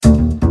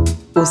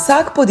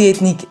Vsak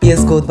podjetnik je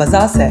zgodba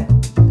zase,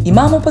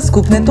 imamo pa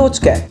skupne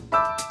točke.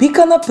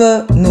 Pika na P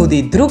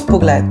nudi drug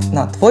pogled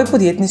na tvoj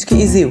podjetniški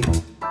izziv.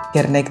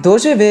 Ker nekdo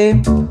že ve,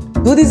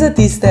 tudi za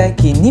tiste,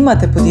 ki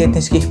nimate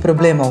podjetniških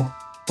problemov.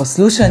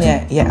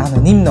 Poslušanje je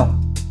anonimno.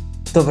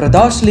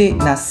 Dobrodošli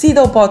na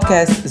Seedov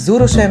podcast z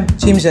Urošem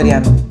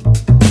Čimžarjem.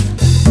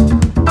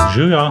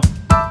 Živjo!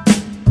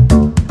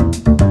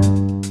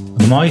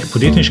 Od mojih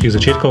podjetniških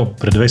začetkov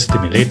pred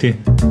 20 leti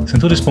sem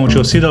tudi s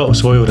pomočjo Seedov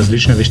osvojil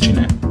različne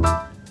veščine.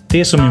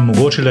 Te so mi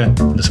omogočile,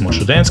 da sem od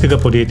študentskega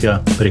podjetja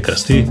prek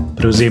rasti,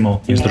 prevzemov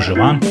in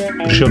združevanj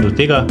prišel do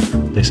tega,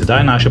 da je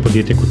sedaj naše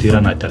podjetje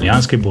kotira na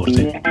italijanski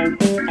borzi.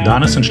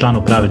 Danes sem član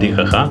uprave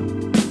DHH,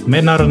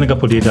 mednarodnega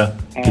podjetja,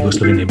 ki ga v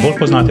Sloveniji bolj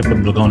poznate pod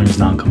blagovnimi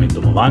znamkami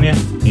Domovanje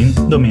in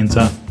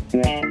Domenca.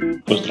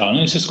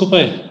 Pozdravljeni vsi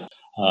skupaj.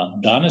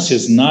 Danes je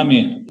z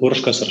nami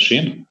Urška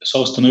Sršen,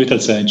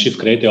 soustanoviteljica in Chief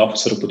Creative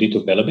Officer v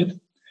podjetju Belabit.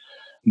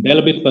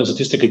 Belabit pa za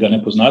tiste, ki ga ne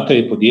poznate,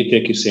 je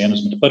podjetje, ki se je eno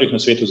izmed prvih na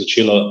svetu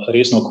začelo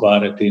resno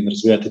ukvarjati in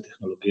razvijati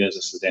tehnologije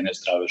za sledenje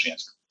zdravju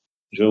žensk.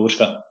 Živijo,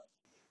 Urška.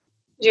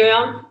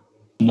 Živijo.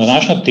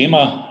 Današnja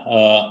tema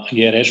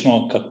je,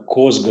 rečemo,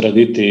 kako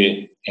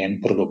zgraditi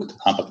en produkt,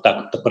 ampak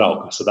ta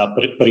prav, ki se da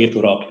prijeti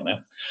v roki.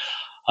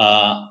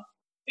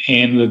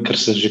 In ker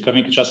se že kar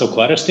nekaj časa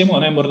ukvarja s tem,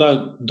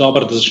 morda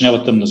dobro, da začnemo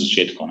tam na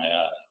začetku.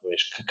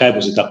 Kaj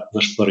bo zdaj ta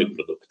vaš prvi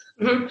produkt?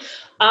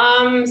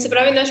 Se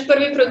pravi, naš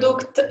prvi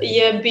produkt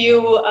je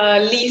bil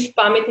Leaf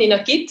pametni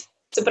nakit.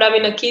 Se pravi,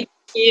 nakit,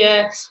 ki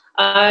je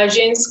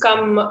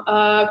ženskam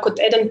kot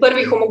eden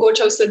prvih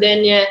omogočal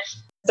sledenje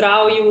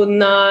zdravju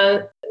na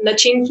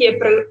način, ki je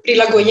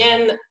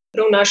prilagojen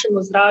prav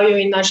našemu zdravju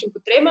in našim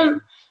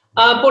potrebam.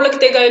 Poleg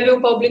tega je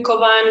bil pa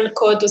oblikovan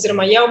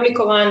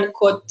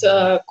kot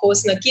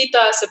kos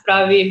nakita, se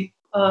pravi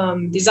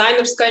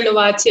dizajnerska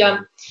inovacija.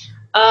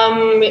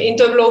 In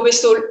to je bilo v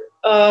bistvu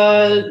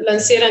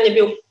lansiranje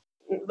bil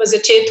v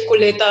začetku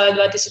leta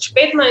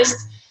 2015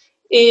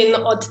 in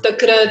od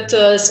takrat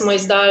smo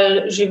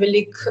izdali že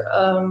veliko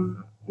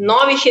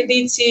novih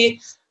edicij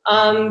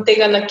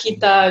tega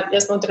nakita.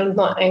 Jaz sem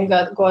trenutno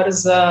enega gor,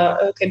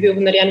 ki je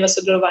bil narejen v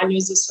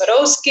sodelovanju z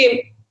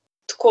Swarovski.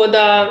 Tako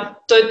da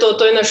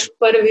to je naš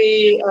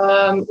prvi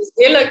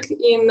izdelek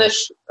in naš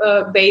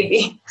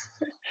baby.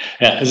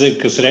 Ja, zdaj,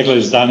 ko si rekla,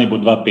 izdani bo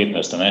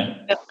 2015,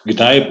 ne? Ja.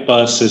 Kdaj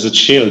pa se je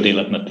začel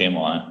delati na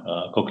temo?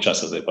 Koliko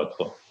časa zdaj pa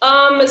tako?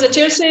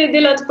 Začel se je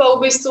delati pa v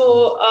bistvu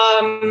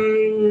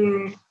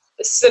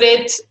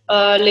sred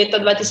leta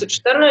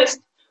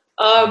 2014.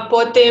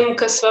 Potem,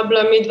 ko sva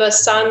bila midva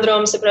s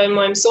Sandrom, se pravi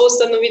mojim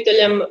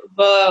soustanoviteljem v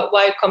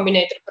Y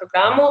Combinator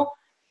programu,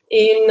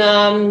 in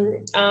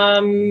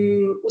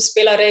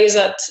uspela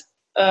raisati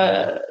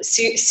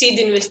seed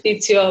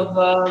investicijo v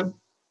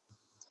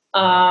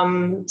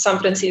San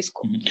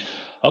Francisco.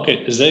 Ok,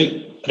 zdaj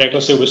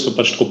rekla si v bistvu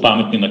pač tako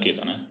pametni nakit.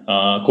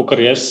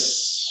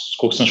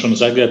 Koliko sem šel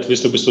nazaj gledati, vi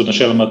ste v bistvu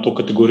načeloma to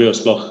kategorijo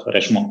sploh,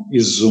 rečemo,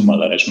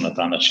 izumala, rečemo na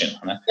ta način,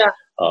 Ja.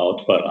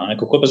 odprla.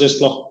 Kako pa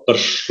zdaj sploh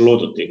prišlo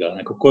do tega?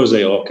 Kako je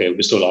zdaj, v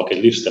bistvu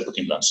Leaf ste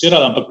potem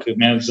lansirali, ampak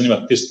mene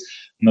zanima tisti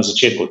na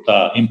začetku,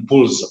 ta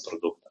impuls za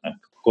produkt.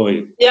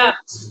 Ja,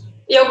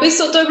 v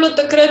bistvu to je bilo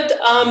takrat,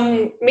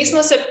 mi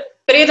smo se,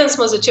 preden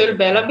smo začeli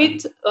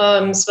Belabit,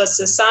 sva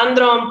se s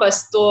Sandrom pa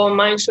s to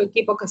manjšo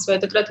ekipo, ki sva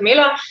jo takrat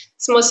imela,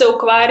 smo se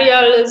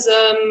ukvarjali z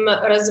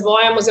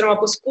razvojem oziroma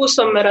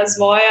poskusom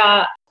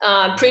razvoja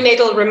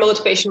prenatal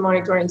remote patient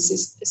monitoring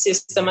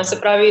sistema, se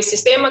pravi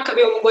sistema, ki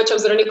bi omogočal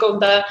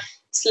zdravnikom, da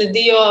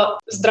sledijo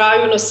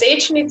zdravju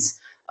nosečnic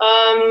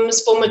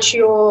s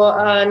pomočjo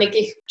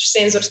nekih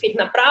senzorskih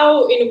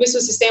naprav in v bistvu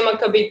sistema,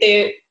 ki bi te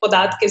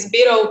podatke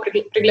zbiral,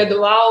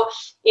 pregledoval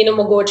in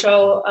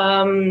omogočal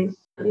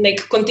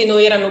nek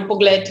kontinuiran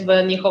pogled v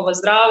njihovo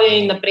zdravje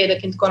in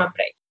napredek in tako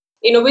naprej.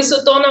 In v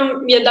bistvu to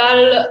nam je dal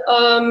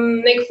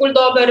nek ful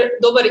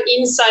dober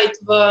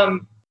insight v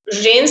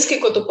ženske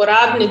kot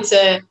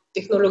uporabnice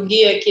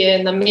tehnologije, ki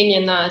je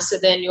namenjena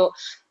sledenju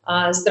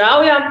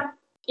zdravja.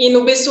 In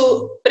v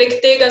bistvu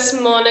prek tega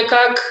smo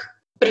nekako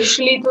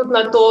prišli tudi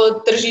na to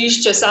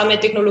tržišče same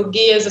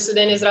tehnologije za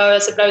sledenje zdravja,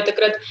 se pravi,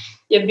 takrat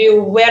je bil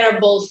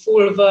wearable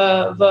full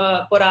v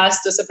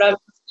porastu, se pravi,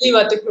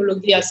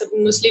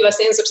 nosljiva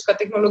senzorska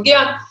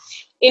tehnologija.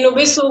 In v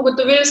bistvu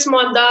ugotovili smo,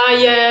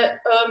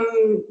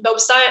 da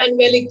obstaja en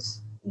velik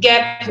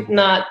gap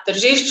na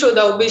tržišču,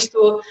 da v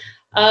bistvu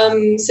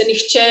se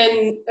nihče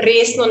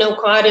resno ne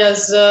ukvarja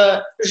z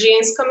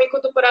ženskami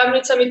kot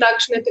uporabnicami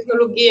takšne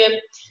tehnologije,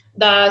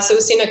 da se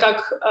vsi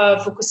nekako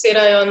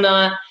fokusirajo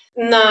na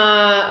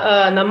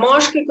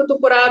moške kot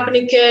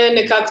uporabnike,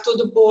 nekako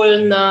tudi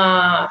bolj na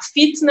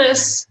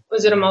fitness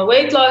oziroma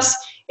weight loss.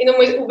 In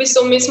v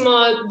bistvu mi smo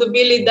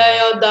dobili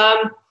idejo, da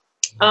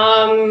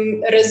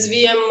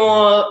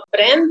razvijemo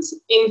brand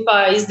in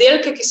pa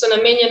izdelke, ki so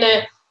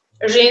namenjene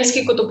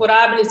ženski kot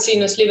uporabnici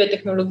nosljive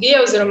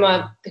tehnologije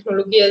oziroma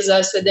tehnologije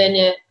za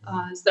sledenje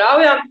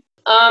zdravja.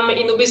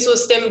 In v bistvu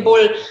s tem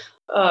bolj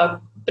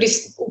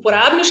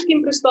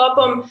uporabniškim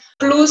pristopom,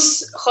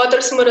 plus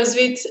hoteli smo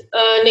razviti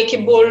nekaj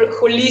bolj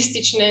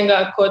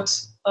holističnega kot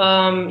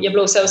je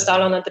bilo vse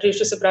ostalo na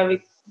tržišču, se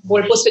pravi,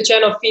 bolj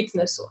posvečeno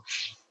fitnessu.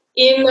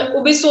 In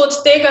v bistvu od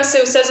tega se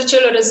je vse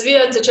začelo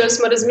razvijati, začeli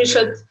smo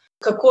razmišljati,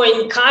 kako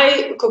in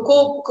kaj,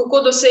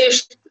 kako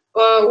doseči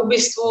v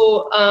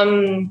bistvu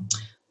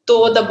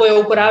to, da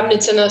bojo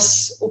uporabnice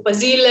nas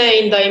opazile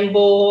in da jim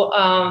bo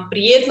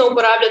prijetno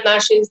uporabljati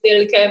naše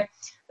izdelke,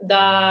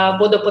 da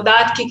bodo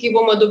podatki, ki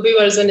bomo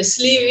dobivali,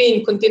 zanesljivi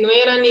in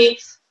kontinuirani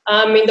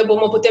in da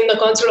bomo potem na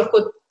koncu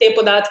lahko te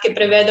podatke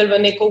prevedli v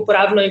neko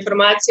uporabno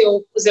informacijo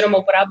oziroma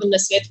uporaben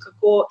nasvet,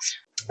 kako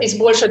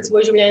izboljšati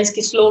svoj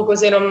življenjski slog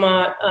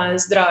oziroma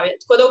zdravje.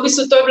 Tako da v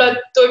bistvu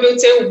to je bil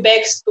cel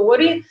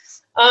backstory,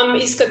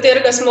 iz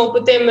katerega smo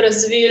potem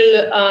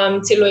razvili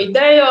celo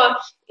idejo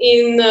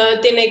in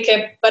te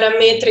neke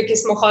parametre, ki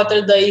smo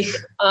hoteli, da jih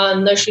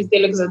naš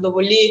izdelek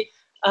zadovolji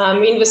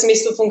in v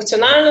smislu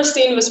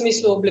funkcionalnosti in v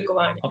smislu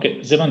oblikovanja. Okay,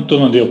 zdaj imam tu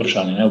dve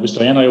vprašanje. Ne? V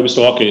bistvu eno je,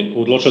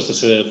 odločili ste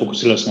se,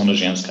 fokusirali smo na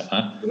ženske.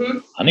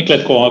 A ni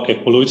tako,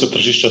 polovico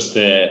tržišča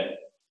ste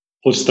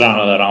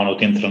odstranili ravno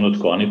v tem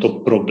trenutku, a ni to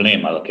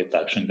problem ali kaj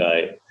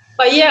takšnega?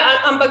 Pa je,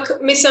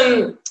 ampak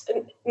mislim,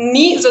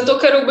 ni, zato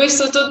ker v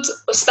bistvu tudi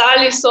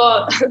ostali so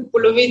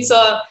polovico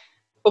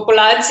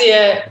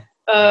populacije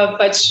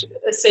pač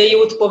se ji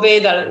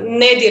odpovedali.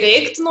 Ne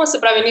direktno,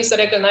 se pravi, niso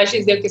rekli, naši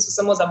izdelki so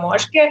samo za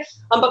moške,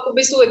 ampak v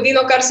bistvu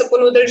edino, kar so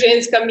ponudili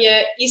ženskam, je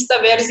ista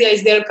verzija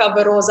izdelka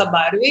v roza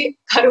barvi,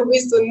 kar v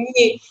bistvu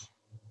ni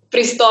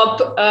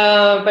pristop.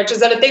 Pač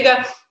zaradi tega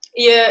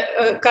je,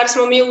 kar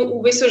smo mi v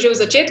bistvu že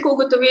v začetku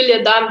ugotovili, je,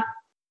 da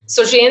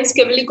so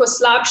ženske veliko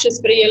slabše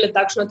sprejele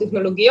takšno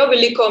tehnologijo,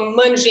 veliko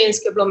manj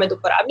žensk je bilo med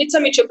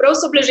uporabnicami, čeprav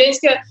so bile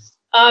ženske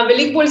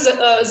veliko bolj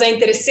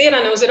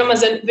zainteresirane oziroma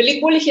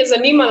veliko bolj jih je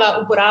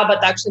zanimala uporaba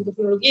takšne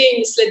tehnologije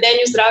in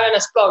sledenju zdravja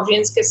nasploh.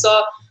 Ženske so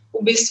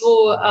v bistvu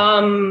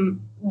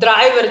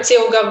driver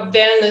celega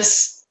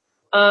wellness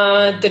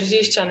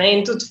tržišča, ne,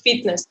 in tudi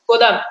fitness.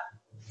 Tako da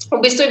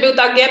v bistvu je bil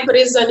ta gap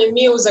res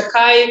zanimiv,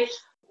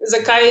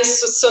 zakaj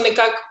so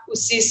nekako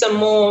vsi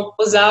samo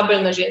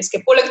pozabili na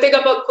ženske. Poleg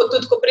tega pa,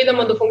 tudi ko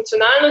pridemo do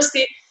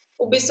funkcionalnosti,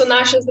 v bistvu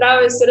naše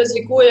zdravje se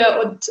razlikuje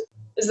od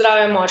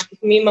zdravja moških.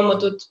 Mi imamo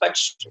tudi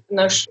pač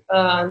naš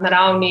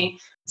naravni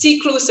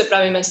ciklus, se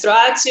pravi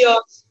menstruacijo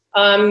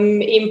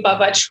in pa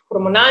pač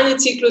hormonalni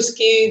ciklus,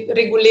 ki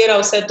regulira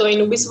vse to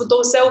in v bistvu to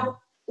vse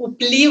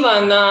vpliva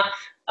na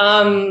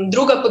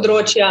druga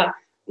področja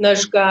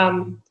našega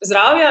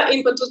zdravja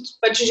in pa tudi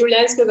pač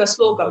življenjskega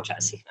sloga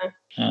včasih. Ne.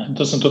 Ja,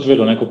 to sem tudi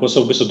vedel, kako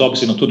so v bistvu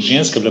dobesedno tudi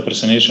ženske bile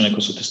presenečene,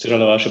 ko so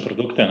testirale vaše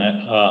produkte,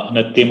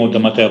 na temu,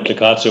 da imate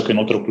aplikacijo, ki je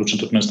noter vključen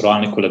tudi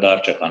menstrualni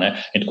koledarček.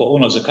 In tako,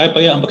 zakaj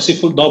pa je, ampak si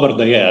ful dobro,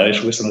 da je,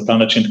 veš, v bistvu na ta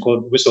način, tako,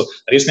 v bistvu,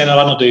 res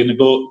nenavadno, da je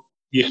nekdo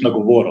jih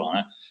nagovoril,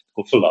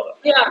 tako ful dobro.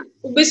 Ja,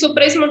 v bistvu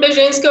prej smo bile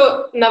ženske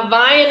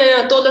navajene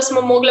na to, da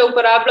smo mogli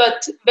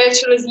uporabljati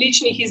več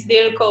različnih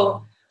izdelkov,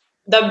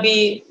 da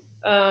bi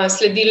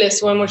sledile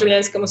svojemu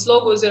življenjskemu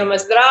slogu oziroma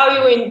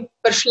zdravju in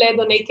prišle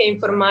do neke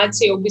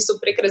informacije v bistvu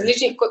prek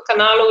različnih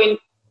kanalov in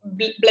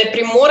bile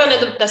primorane,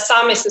 da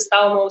same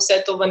sestavimo vse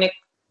to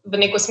v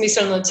neko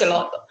smiselno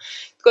celoto.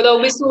 Tako da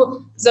v bistvu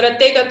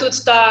zaradi tega tudi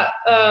ta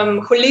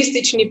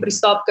holistični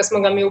pristop, ki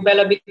smo ga mi v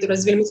Bellabitu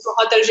razvili, mi smo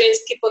hoteli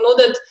ženski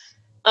ponuditi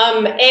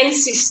en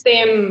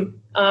sistem,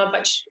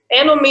 pač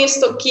eno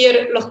mesto,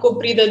 kjer lahko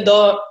pride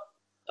do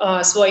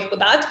svojih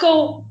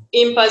podatkov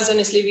in pa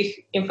zanesljivih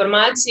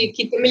informacij,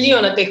 ki temeljijo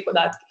na teh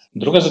podatkih.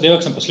 Druga zadeva,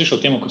 ki sem pa slišal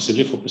o tem, ko si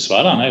Liv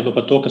opisovala, je bilo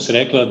pa to, kar si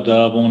rekla,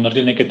 da bomo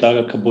naredili nekaj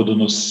takega, ki bodo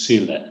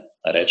nosile,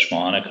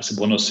 rečemo, ki se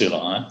bo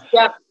nosilo.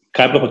 Ja.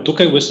 Kaj je bilo pa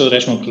tukaj, v bistvu,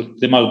 rečemo,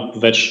 da malo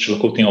več, če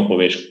lahko v tem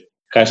poveš,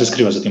 kaj se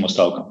skriva za tem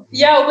ostavkom?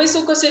 Ja, v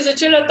bistvu, ko se je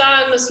začela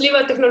ta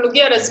nosljiva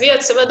tehnologija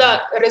razvijati,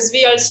 seveda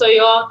razvijali so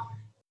jo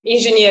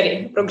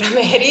inženirji,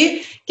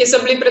 programerji, ki so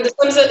bili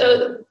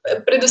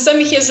predvsem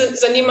jih je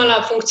zanimala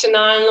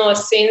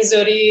funkcionalnost,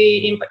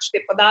 senzori in pač te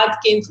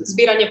podatki in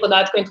zbiranje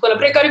podatkov in tako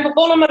naprej, kar je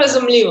popolnoma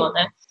razumljivo.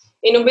 Ne?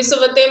 In v bistvu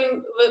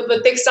v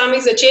teh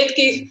samih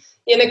začetkih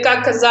je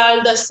nekako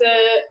kazalo, da se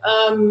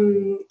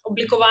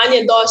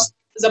oblikovanje dosti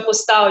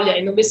zapostavlja.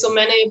 In v bistvu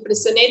mene je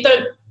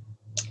presenetilo,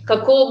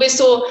 kako v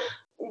bistvu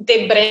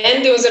te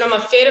brendi oziroma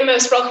firme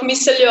sploh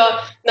mislijo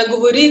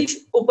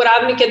nagovoriti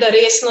uporabnike, da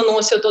resno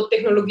nosijo to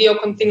tehnologijo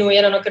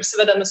kontinuirano, ker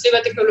seveda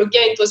nosljiva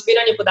tehnologija in to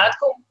zbiranje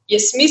podatkov je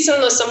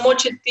smiselno samo,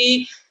 če ti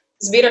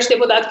zbiraš te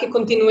podatke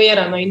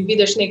kontinuirano in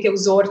vidiš neke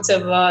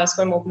vzorce v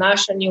svojem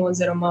obnašanju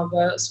oziroma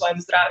v svojem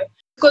zdravju.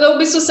 Tako da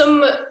v bistvu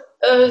sem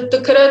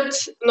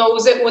takrat,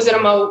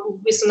 oziroma v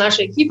bistvu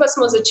naša ekipa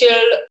smo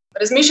začeli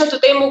razmišljati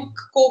o tem,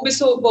 kako v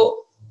bistvu bo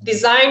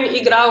dizajn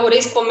igral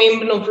res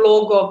pomembno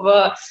vlogo v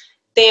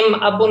tem,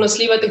 a bo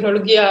nosljiva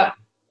tehnologija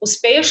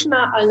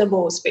uspešna ali ne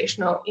bo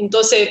uspešna. In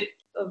to se je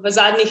v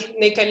zadnjih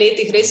nekaj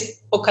letih res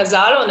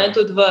pokazalo, ne,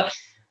 tudi v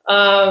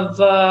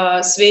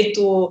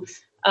svetu,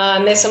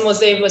 ne samo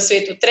zdaj v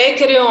svetu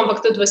trackerjev,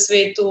 ampak tudi v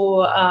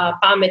svetu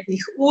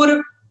pametnih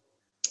ur.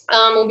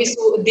 V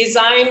bistvu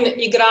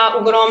dizajn igra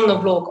ogromno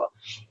vlogo.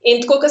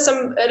 In tako, kot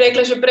sem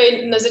rekla že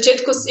prej, na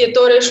začetku je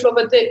to rešlo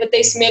v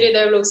tej smeri, da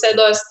je bilo vse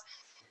dosti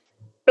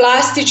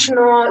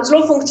plastično,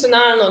 zelo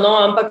funkcionalno, no,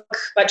 ampak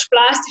pač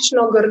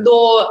plastično,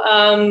 grdo.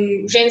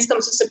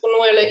 Ženskam so se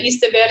ponujale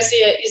iste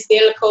verzije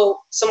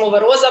izdelkov, samo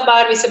v roza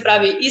barvi, se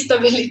pravi ista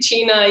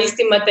veličina,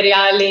 isti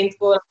materiali in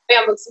tako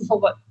naprej, ampak samo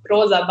v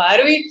roza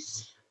barvi.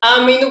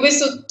 In v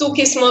bistvu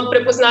tukaj smo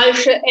prepoznali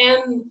še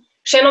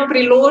eno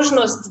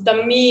priložnost, da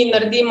mi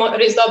naredimo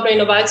res dobro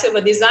inovacijo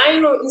v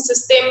dizajnu in se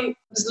s tem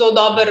zelo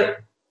dobro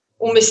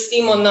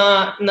umestimo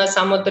na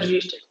samo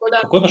tržišče.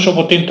 Kako je pa šel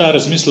potem ta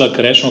razmislek,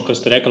 rečemo, ko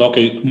ste rekli, ok,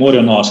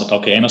 morajo nositi,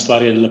 ok, ena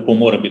stvar je lepo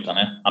mora biti,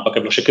 ne? Ampak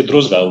je bilo še kaj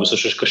drugega, v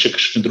bistvu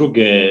še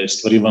druge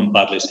stvari vam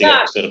padle iz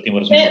tega, ko ste o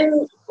tem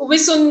razmislili? V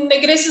bistvu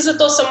ne gre se za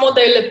to samo,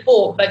 da je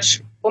lepo,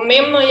 pač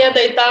pomembno je, da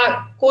je ta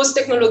kos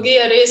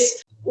tehnologije res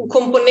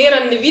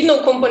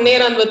nevidno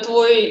ukomponiran v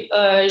tvoj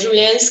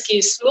življenjski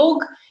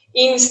slog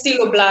in stil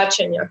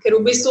oblačenja, ker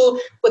v bistvu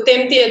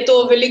potem ti je to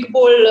veliko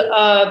bolj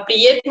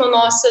prijetno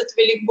nositi,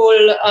 veliko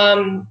bolj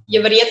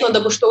je verjetno,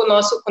 da boš to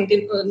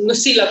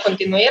nosila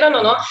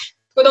kontinuirano. No?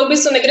 Tako da v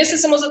bistvu ne gre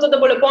se samo za to, da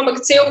bo lepo,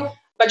 ampak cel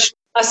pač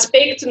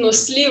aspekt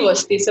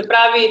nosljivosti, se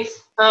pravi,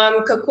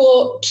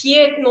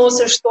 kje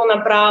nosiš to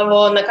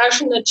napravo, na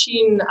kakšen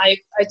način, a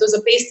je to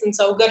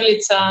zapestnica,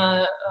 ogrlica.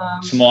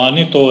 Samo, a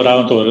ni to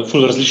ravno to,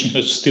 ful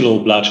različnih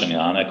stilov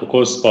oblačenja, ne?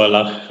 Kako pa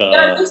lahko...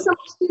 Ja, ni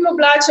samo stil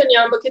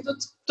oblačenja, ampak je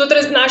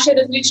tudi naše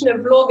različne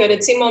vloge.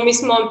 Recimo, mi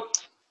smo,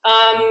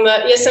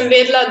 jaz sem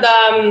vedela, da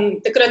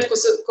takrat, ko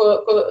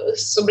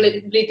so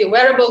bili ti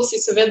wearables,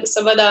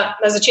 seveda,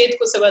 na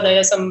začetku, seveda,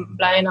 jaz sem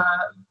bila ena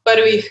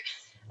prvih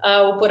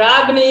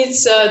uporabnic,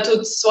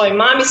 tudi svoji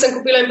mami sem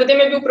kupila in potem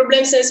je bil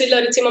problem, sem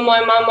sedela, recimo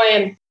moja mama je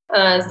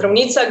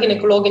zdravnica,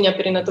 ginekologinja,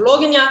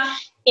 perinatologinja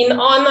in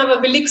ona v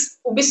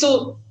bistvu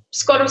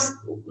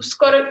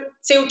skoraj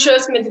cel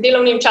čas med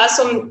delovnim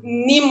časom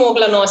ni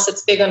mogla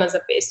nositi tega na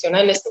zapestju,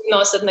 ne sme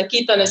nositi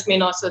nakita, ne sme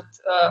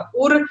nositi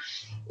ur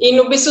in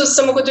v bistvu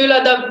sem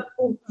ugotovila, da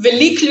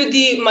veliko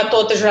ljudi ima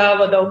to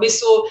težavo, da v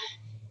bistvu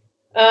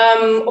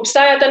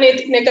obstaja ta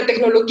neka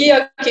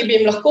tehnologija, ki bi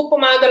jim lahko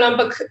pomagala,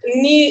 ampak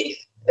ni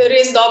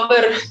res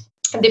dobro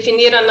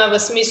definirana v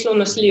smislu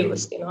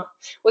nosljivosti. No?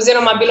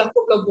 Oziroma bi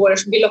lahko bilo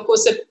boljše, bi lahko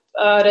se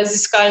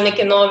raziskali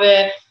neke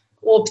nove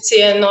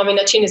opcije, nove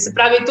načine. Se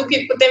pravi,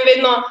 tukaj potem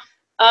vedno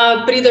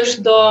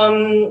prideš do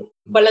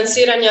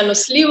balansiranja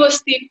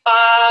nosljivosti pa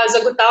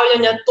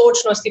zagotavljanja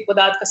točnosti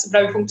podatka, se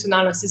pravi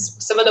funkcionalnosti.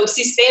 Seveda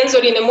vsi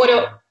senzori ne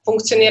morejo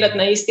funkcionirati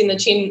na isti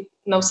način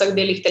na vseh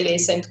delih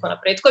telesa in tako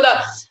naprej. Tako da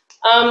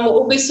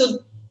v bistvu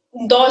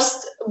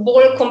dost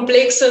bolj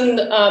kompleksen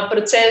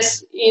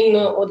proces in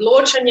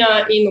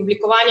odločanja in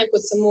oblikovanja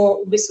kot samo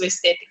v bistvu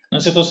estetika.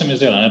 No, to se mi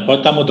zdelo, ne? Pa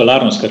ta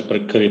modularnost, ker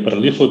je pri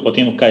Leafu,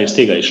 potem kaj iz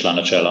tega išla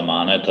načeloma,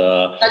 ne?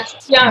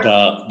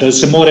 Da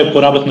se more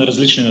uporabiti na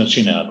različne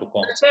načine.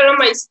 Kako?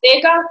 Načeloma iz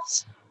tega,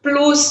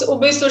 plus v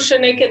bistvu še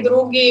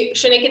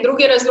neki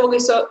drugi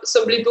razlogi so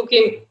bili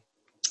tukaj.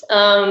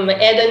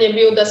 Eden je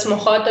bil, da smo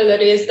hoteli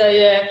res, da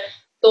je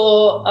to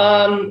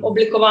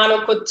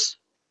oblikovano kot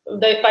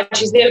da je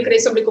pač izdelek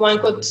res oblikovan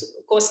kot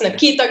kos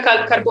nakita,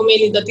 kar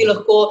pomeni, da ti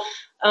lahko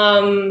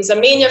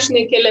zamenjaš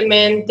neke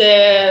elemente,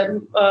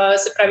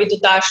 se pravi,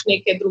 dodaš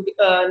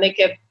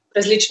neke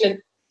različne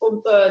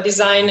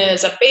dizajne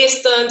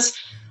zapestnic,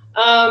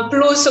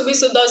 plus v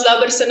bistvu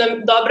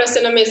dobra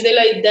se nam je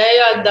zdela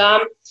ideja, da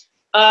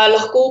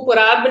lahko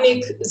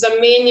uporabnik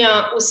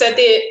zamenja vse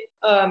te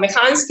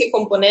mehanske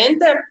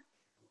komponente,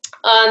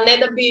 ne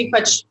da bi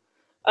pač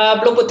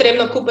bilo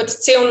potrebno kupiti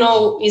cel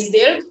nov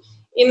izdelek,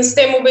 in s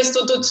tem v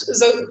bistvu tudi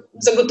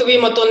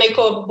zagotovimo to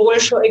neko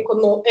boljšo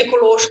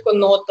ekološko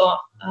noto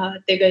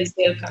tega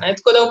izdelka. Ne?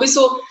 Tako da v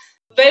bistvu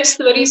več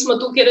stvari smo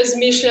tukaj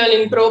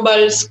razmišljali in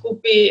probali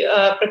skupaj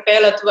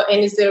prepeljati v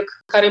en izdelek,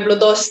 kar je bilo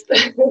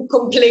dosti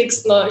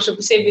kompleksno, še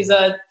posebej za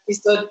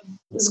tisto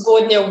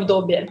zgodnje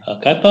obdobje.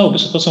 Kaj pa, v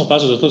bistvu to sem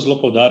opazil, da to zelo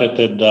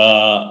poudarjate, da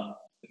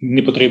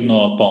ni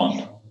potrebno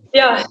polniti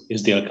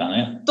izdelka,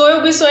 ne? To je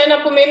v bistvu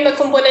ena pomembna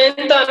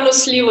komponenta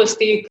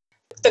nosljivosti.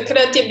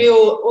 Takrat je bil,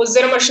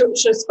 oziroma še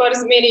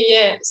skoraj zmeri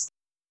je,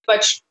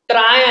 pač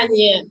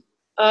trajanje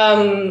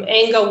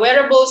enega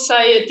wearablesa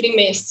je 3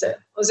 mesece,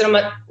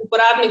 oziroma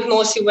uporabnik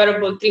nosi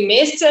wearable 3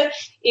 mesece.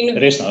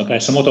 Resno, ok,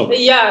 samo to?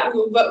 Ja,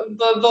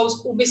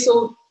 v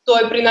bistvu to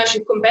je pri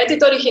naših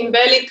kompetitorjih in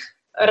velik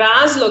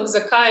razlog,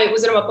 zakaj,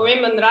 oziroma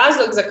pomemben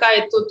razlog,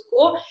 zakaj je to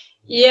tako,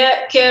 je,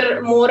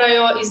 ker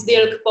morajo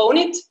izdelek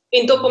polniti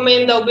in to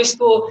pomeni, da v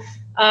bistvu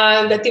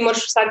da ti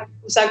moraš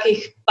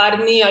vsakih par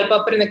dni ali pa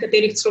pri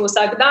nekaterih celo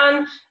vsak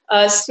dan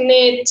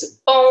snet,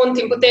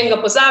 polniti in potem ga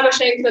pozabiš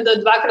enkrat,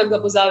 dvakrat ga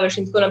pozabiš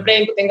in tako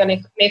naprej in potem ga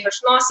nehaš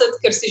nositi,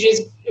 ker si že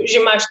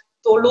imaš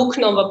to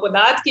luknjo v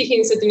podatkih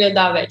in se ti ne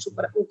da več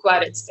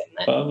ukvarjati s tem.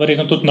 Ne?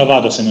 Verjetno tudi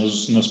navada se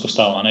ne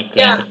vzpostavlja, ne?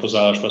 Ker enkrat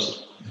pozabiš pa se...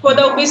 Tako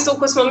da v bistvu,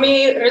 ko smo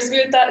mi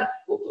razvili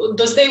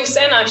do zdaj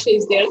vse naše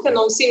izdelke,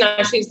 no vsi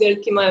naši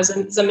izdelki imajo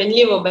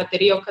zamenljivo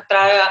baterijo, ki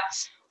traja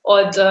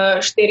od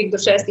 4 do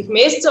 6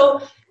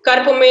 mesecev,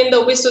 kar pomeni, da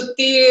v bistvu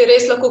ti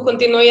res lahko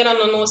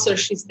kontinuirano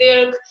nosiš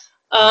izdelek,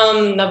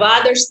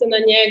 navadiš se na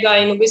njega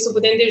in v bistvu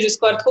potem ti že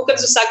skoraj tako kot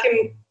z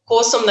vsakim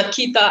kosom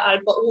nakita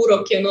ali pa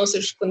uro, ki jo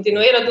nosiš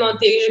kontinuirano,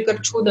 ti je že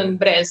kar čuden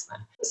brez.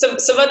 Ne.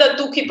 Seveda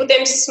tukaj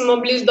potem smo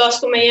bili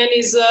dosti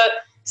omejeni z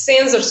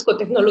senzorsko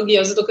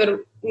tehnologijo, zato ker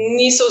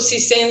niso vsi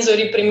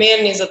senzori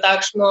primerni za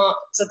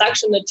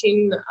takšen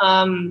način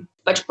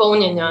pač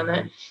polnjenja.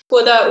 Ne.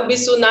 Tako da v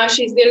bistvu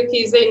naši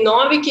izdelki zdaj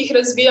novi, ki jih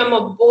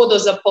razvijamo, bodo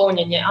za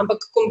polnjenje, ampak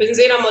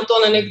kompenziramo to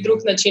na nek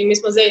drug način. Mi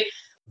smo zdaj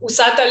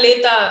vsa ta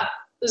leta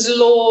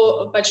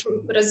zelo pač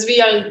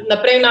razvijali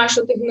naprej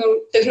našo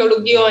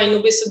tehnologijo in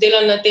v bistvu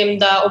delali na tem,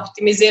 da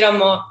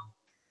optimiziramo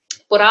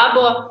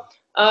porabo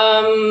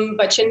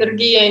pač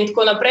energije in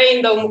tako naprej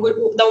in da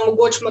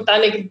omogočimo ta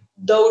nek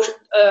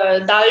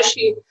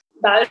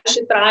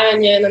daljše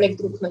trajanje na nek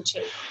drug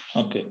način.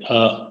 Okay.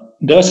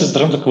 Da se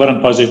zdravim tako vrnem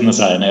pa zdaj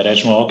nazaj. Ne?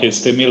 Rečemo, ok,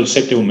 ste imeli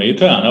vse te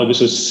omejitve, v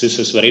bistvu si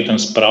se verjetno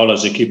spravila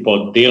z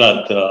ekipo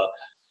delati,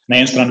 na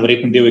en stran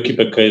verjetno del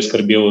ekipe, ki je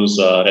skrbel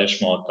za,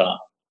 rečemo,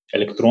 ta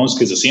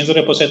elektronski, za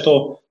senzorje pa vse to,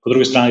 po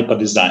drugi strani pa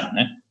dizajn.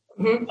 Ne?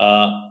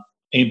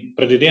 In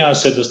predvidevam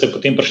se, da ste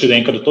potem prišli do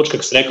enkrat do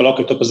točke, ki ste rekli, ok,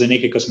 to pa zdaj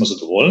nekaj, kar smo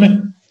zadovoljni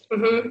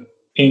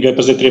in ga je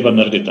pa zdaj treba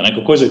narediti. Ne?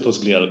 Kako je zdaj to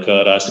izgledalo?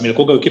 Ker ste imeli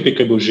koga v ekipi,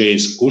 ki je bil že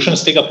izkušen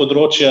z tega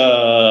področja?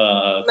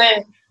 Ne,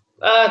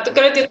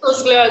 takrat je to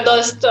izgledalo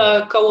dosti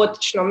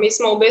kaotično. Mi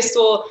smo v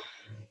bistvu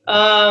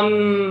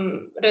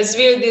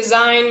razvili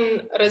dizajn,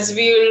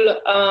 razvili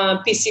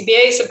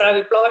PCBA, se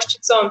pravi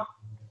ploščico.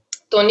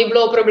 To ni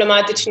bilo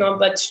problematično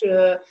pač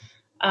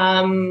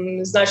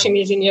z našim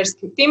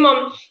inženirskim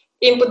timom.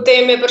 In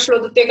potem je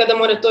prišlo do tega, da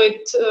mora to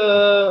iti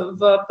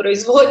v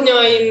proizvodnjo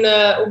in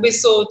v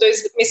bistvu,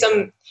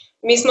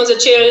 mi smo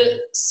začeli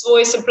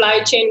svoj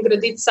supply chain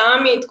graditi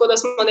sami, tako da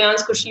smo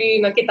dejansko šli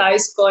na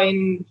Kitajsko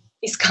in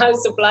iskali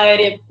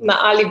supplierje na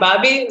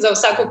Alibabi za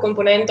vsako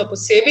komponento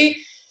posebej.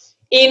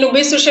 In v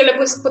bistvu šele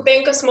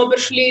potem, ko smo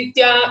prišli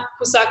tja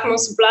po vsakemu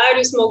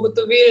supplierju, smo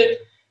ugotovili,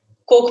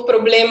 koliko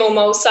problemov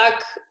ima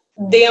vsak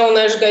del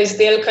našega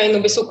izdelka in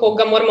v bistvu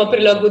koga moramo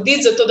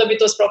prilagoditi, zato da bi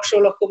to sploh šlo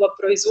lahko v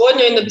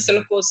proizvodnjo in da bi se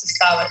lahko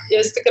sestavili.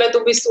 Jaz takrat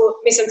v bistvu,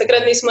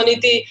 takrat nismo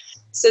niti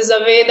se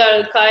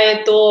zavedali, kaj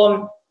je to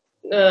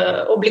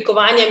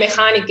oblikovanje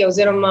mehanike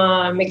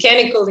oziroma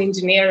mechanical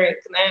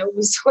engineering. Ne. V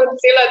bistvu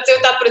cel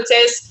ta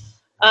proces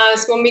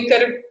smo mi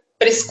kar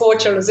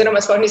preskočili oziroma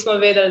sploh nismo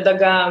vedeli, da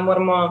ga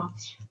moramo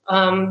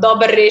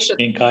dobro rešiti.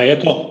 In kaj je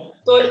to?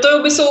 To je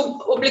v bistvu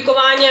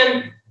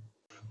oblikovanje,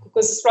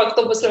 kako se sploh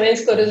to po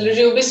slovensko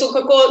razloži, v bistvu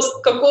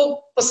kako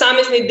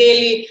posamezni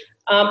deli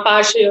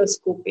pašejo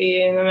skupaj,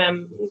 ne vem,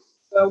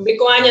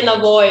 oblikovanje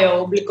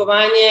navojev,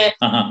 oblikovanje,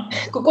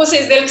 kako se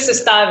izdelek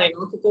sestavi,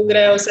 kako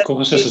grejo vse.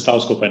 Kako se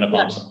sestavi skupaj na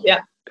koncu. Ja.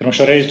 Ker imaš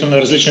reči to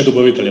na različne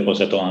dobavitelje po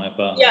vse to, ne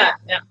pa. Ja.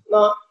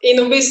 No. In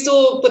v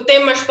bistvu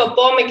potem imaš pa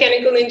po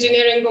mechanical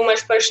engineeringu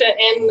imaš pa še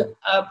en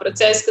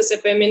proces, ki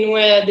se pa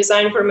imenuje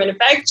design for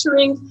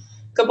manufacturing,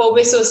 ki pa v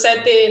bistvu vse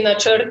te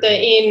načrte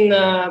in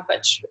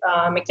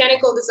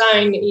mechanical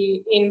design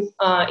in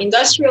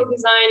industrial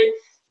design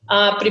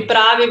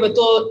pripravi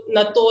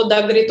na to,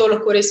 da gre to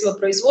lahko res v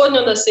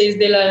proizvodnjo, da se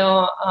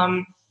izdelajo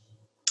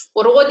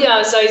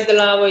orodja za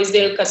izdelavo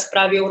izdelka, se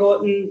pravi,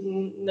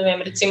 ne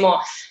vem, recimo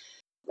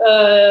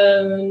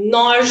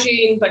noži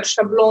in pač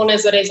šablone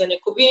za rezanje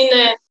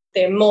kovine,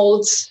 te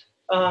molds,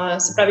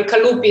 se pravi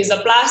kalupi za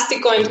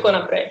plastiko in tako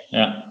naprej.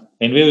 Ja.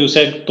 In vi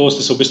vse to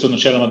ste se v bistvu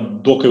načeloma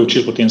dokaj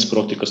učili potem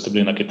sproti, ko ste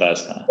bili na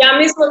Kitajskem. Ja,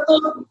 mi smo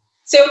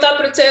cel ta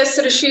proces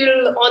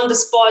rešili on the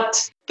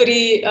spot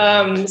pri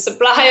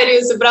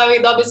supplierju, se pravi,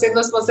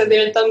 dobesedno smo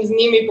sedeli tam z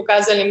njimi,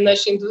 pokazali jim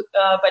naš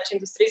pač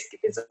industrijski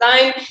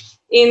dizajn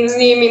in z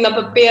njimi na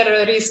papir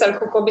risali,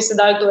 kako bi se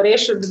dali to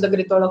rešiti, da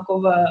gre to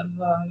lahko v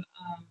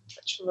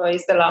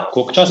izdelavo.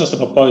 Koliko časa ste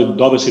pa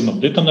dobesedno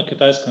bili tam na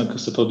Kitajskem, ko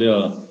ste to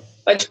delali?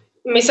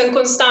 Mislim,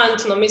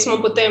 konstantno. Mi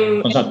smo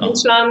potem,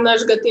 član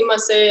našega tima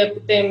se je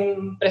potem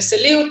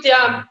preselil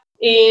tja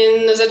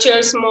in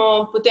začeli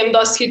smo potem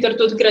dosti hitro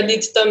tudi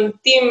graditi tam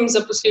tim,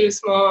 zaposlili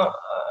smo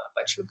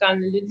pač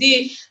lokalne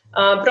ljudi,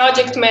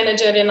 project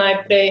managerje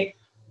najprej,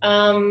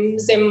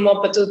 zdaj imamo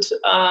pa tudi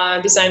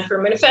design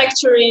for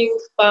manufacturing,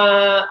 pa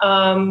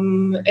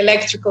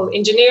electrical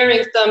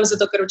engineering tam,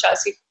 zato ker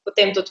včasih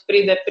potem tudi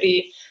pride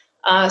pri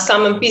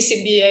samem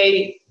PCBA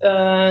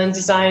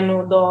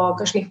dizajnu do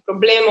kakšnih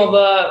problemov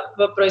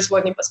v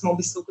proizvodnji, pa smo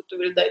v bistvu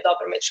ugotovili, da je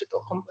dobro imeti še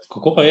to komponento.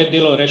 Kako pa je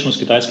delo, rečemo, s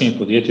kitajskimi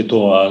podjetji to?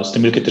 Ste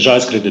imeli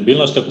težave s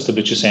kredibilnostjo, ko ste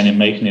bili čisto eni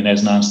majhni,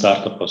 neznan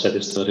startup, pa vse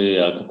te stvari,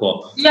 ali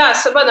kako? Ja,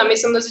 seveda,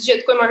 mislim, na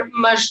začetku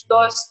imaš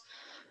dosti.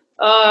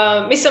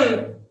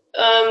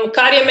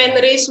 Kar je meni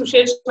res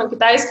všeč na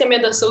Kitajskem, je,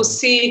 da so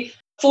vsi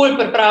ful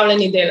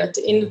pripravljeni delati.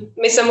 In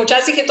mislim,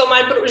 včasih je to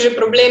malo že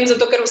problem,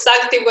 zato ker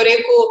vsak ti bo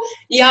rekel,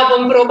 ja,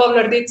 bom probal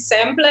narediti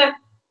sample.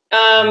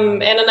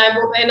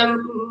 Ena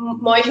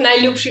mojih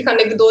najljubših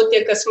anekdot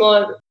je, ko smo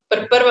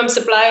pri prvem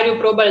supplierju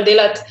probali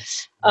delati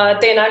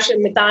te naše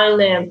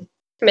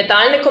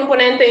metalne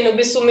komponente in v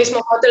bistvu mi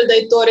smo hoteli, da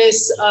je to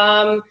res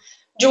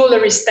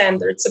jewelry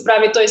standard, se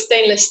pravi, to je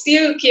stainless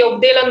steel, ki je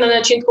obdelan na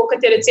način,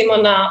 kot je recimo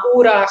na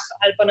urah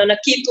ali pa na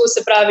nakitu,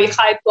 se pravi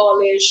high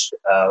polish,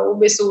 v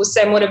bistvu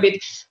vse mora biti.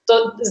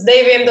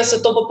 Zdaj vem, da so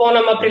to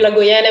popolnoma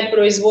prilagojene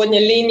proizvodnje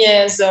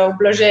linije z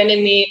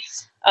obloženimi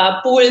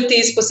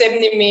pulti, s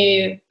posebnimi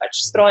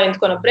stroji in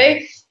tako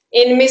naprej.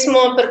 In mi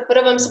smo pri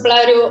prvem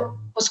supplierju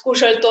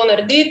poskušali to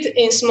narediti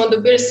in smo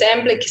dobili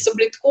sample, ki so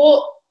bili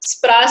tako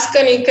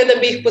spraskani, da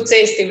bi jih po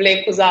cesti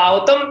vlekel za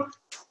avtom.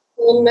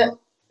 In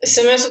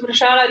sem jaz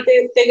vprašala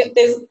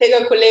tega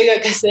kolega,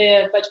 ki se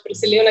je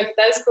preselil na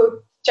Kitajsko,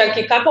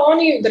 čakaj, kaj pa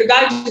oni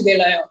drugače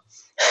delajo?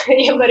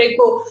 Je pa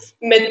rekel,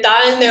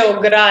 metalne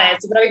ograje,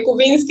 se pravi,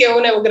 kovinske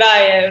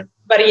ograje,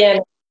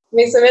 varjene.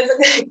 Mislim, da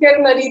je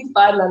kar narediti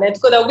padla.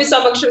 Tako da v bistvu,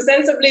 ampak še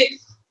vsem so bili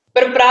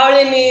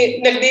pripravljeni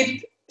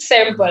narediti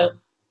sample.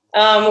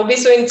 V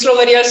bistvu in celo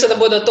verjeli so, da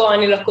bodo to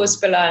oni lahko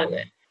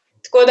speljali.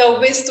 Tako da v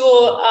bistvu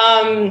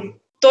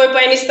to je po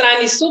eni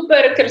strani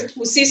super, ker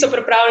vsi so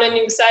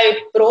pripravljeni vsaj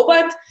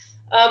probati,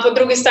 po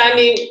drugi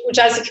strani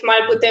včasih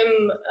malo potem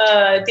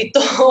ti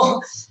to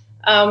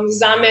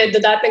vzame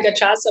dodatnega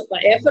časa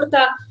pa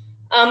efforta,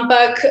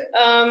 ampak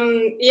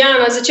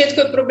na začetku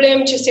je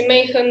problem, če si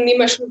majhen,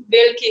 nimaš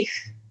velikih,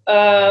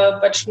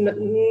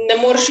 ne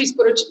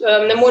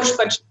moreš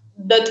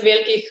dati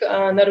velikih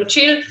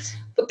naročil,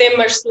 potem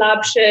imaš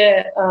slabše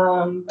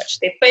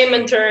te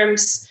payment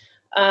terms.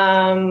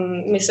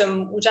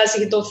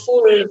 Včasih je to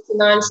ful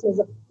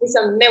finančno,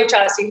 ne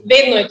včasih,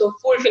 vedno je to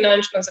ful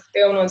finančno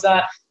zahtevno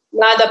za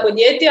mlada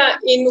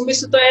podjetja in v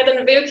bistvu to je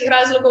eden velikih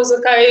razlogov,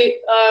 zakaj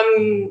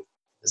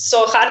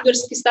so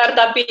hardverski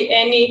startupi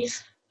eni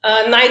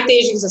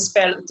najtežjih za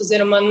speljati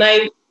oziroma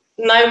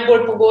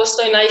najbolj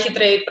pogosto in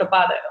najhitreje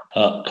propadajo.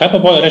 Kaj pa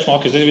bolj rečemo,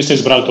 zdaj vi ste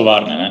izbrali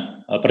tovarne, ne?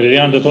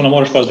 Predvidevam, da to ne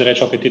moreš pa zdaj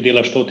reči, ti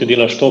delaš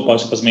to, pa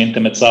se pa zmenite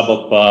med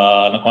sabo,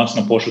 pa na koncu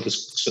nam pošljete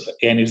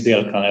en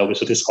izdelek, v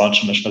bistvu ti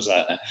skončneš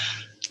nazaj. Ne?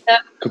 Ja.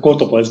 Kako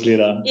to pa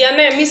izgleda? Ja,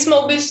 ne, mi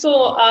smo v bistvu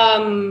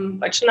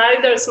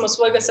najdeli smo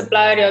svojega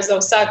supplierja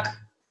za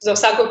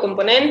vsako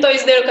komponento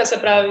izdelka, se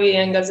pravi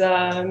enega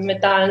za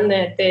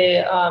metalne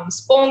te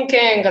sponke,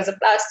 enega za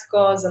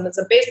plastiko, za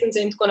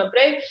zapestnice in tako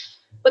naprej.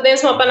 Potem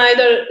smo pa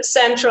najdeli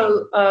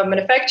central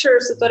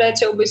manufacturer, se to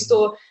reče v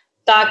bistvu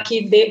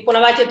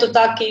ponavadi je to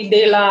ta, ki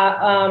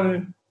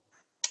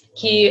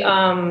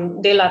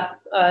dela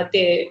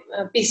te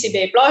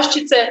PCB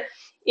ploščice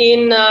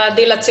in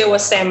dela cel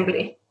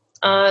assembly.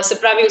 Se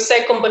pravi,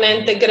 vse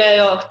komponente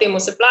grejo k temu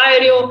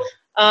supplierju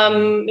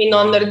in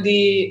on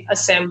naredi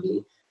assembly.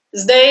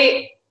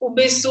 Zdaj, v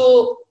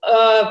bistvu,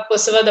 po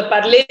seveda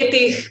par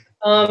letih,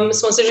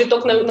 smo se že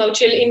toliko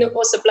naučili in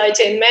o supply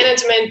chain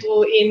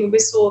managementu in v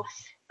bistvu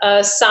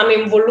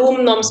samim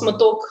volumnom smo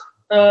toliko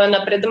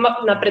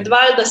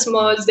napredovali, da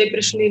smo zdaj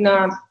prišli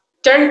na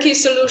turnkey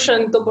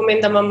solution, to pomeni,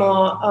 da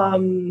imamo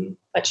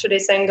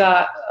res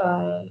enega,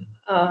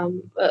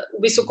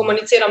 v bistvu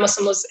komuniciramo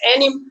samo z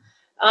enim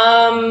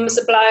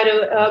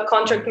supplier,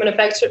 contract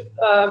manufacturer,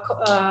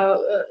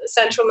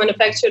 central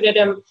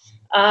manufacturerjem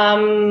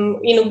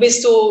in v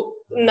bistvu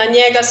na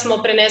njega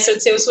smo prenesli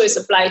cel svoj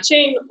supply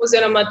chain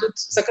oziroma tudi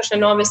za kakšne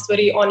nove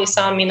stvari oni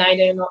sami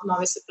najdejo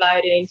nove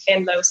supplierje in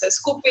handlajo vse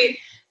skupaj.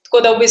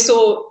 Tako da v bistvu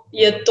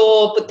je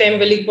to potem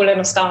veliko bolj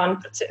enostaven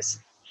proces.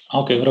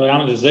 Ok,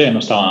 verjamem, da je zdaj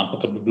enostaven,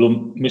 ampak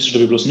misliš, da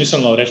bi bilo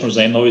smiselno rečemo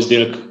za en nov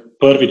izdelek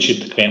prvič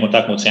k enemu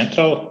takemu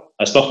centru?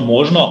 Ali je sploh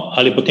možno,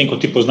 ali potem, ko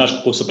ti poznaš,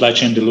 kako supply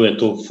chain deluje,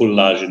 to ful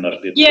lažje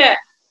narediti?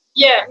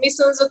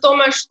 Mislim, zato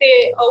imaš te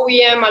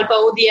OEM ali pa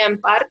ODM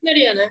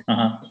partnerje,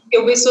 ki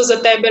v bistvu za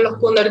tebe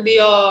lahko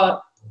naredijo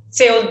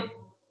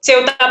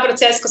cel ta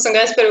proces, ko sem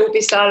ga jaz prej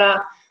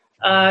opisala.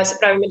 Se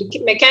pravi,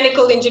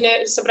 mechanical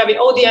engineering, se pravi,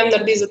 ODM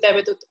naredi za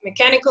tebe tudi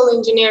mechanical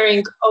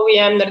engineering,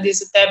 OEM naredi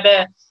za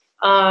tebe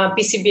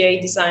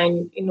PCBA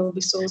design in v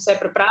bistvu vse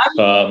pripravi.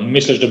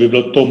 Misliš, da bi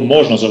bilo to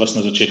možno za vas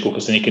na začetku, ko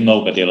ste nekaj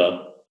novega delali?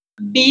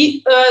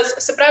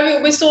 Se pravi,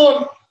 v bistvu,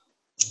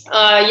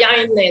 ja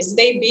in ne,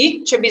 zdaj bi,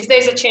 če bi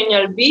zdaj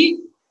začenjali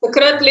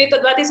takrat leta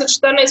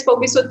 2014 pa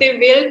v bistvu te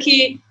veliki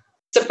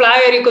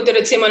supplierji, kot je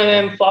recimo, ne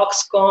vem,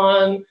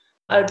 Foxconn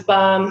ali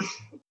pa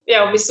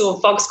v bistvu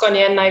Foxconn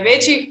je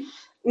največji,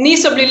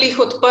 niso bili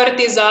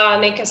odprti za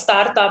neke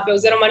startupe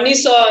oziroma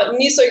niso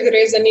jih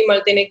res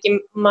zanimali te neki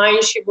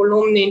manjši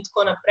volumni in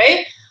tako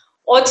naprej.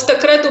 Od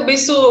takrat v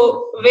bistvu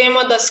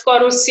vemo, da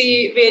skoraj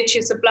vsi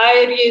večji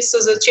supplierji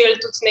so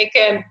začeli tudi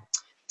neke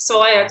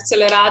svoje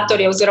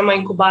akceleratorje oziroma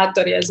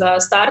inkubatorje za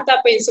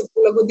startupe in so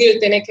prilagodili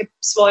te neke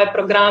svoje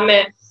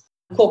programe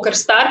kakor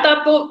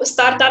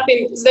startupi.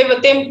 Zdaj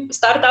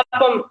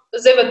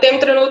v tem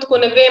trenutku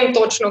ne vem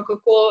točno,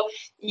 kako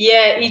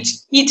je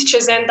iti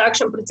čez en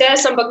takšen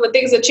proces, ampak v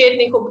teh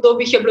začetnih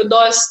obdobjih je bilo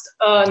dosti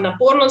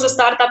naporno za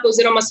startupe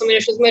oziroma so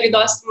imeli še zmeraj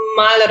dosti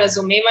malo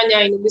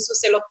razumevanja in v bistvu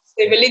se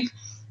je veliko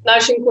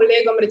našim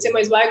kolegom, recimo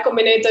iz Y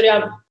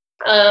Combinatorja,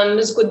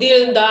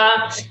 zgodilo,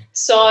 da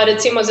so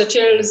recimo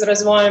začeli z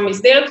razvojem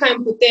izdelka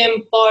in potem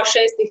po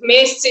 6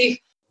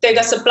 mesecih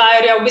tega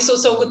supplierja, v bistvu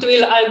so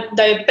ugotovili, ali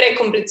da je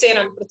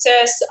prekompliciran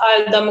proces,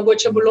 ali da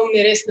mogoče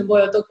volumni res ne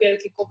bojo tako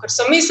veliki, kot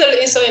so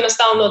mislili, in so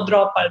enostavno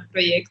dropali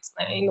projekt,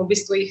 ne, in v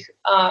bistvu jih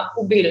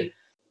ubili.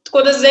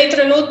 Tako da zdaj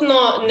trenutno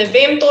ne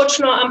vem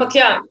točno, ampak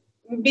ja,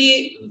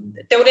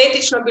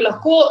 teoretično bi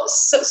lahko,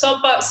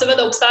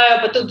 seveda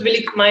obstajajo pa tudi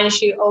veliko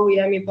manjši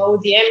OEM-i pa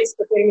ODM-i, s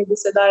katerimi bi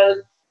se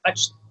dali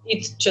pač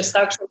iti čez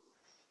takšen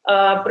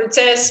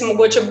proces,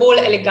 mogoče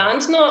bolj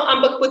elegantno,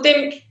 ampak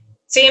potem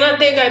cena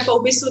tega je pa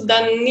v bistvu, da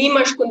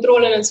nimaš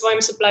kontrole nad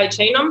svojim supply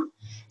chainom.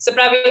 Se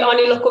pravi,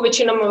 oni lahko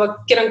večinoma v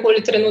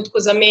kjerkoli trenutku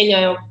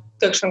zamenjajo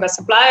kakšnega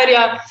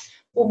supplierja,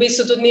 v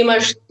bistvu tudi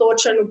nimaš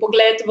točen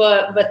vpogled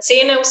v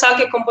cene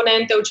vsake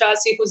komponente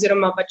včasih,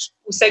 oziroma pač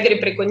vse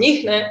gre preko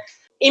njih, ne.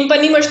 In pa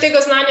nimaš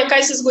tega znanja,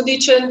 kaj se zgodi,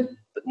 če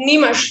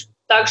nimaš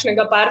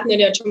takšnega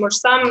partnerja, če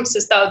moraš sam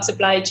sestaviti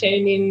supply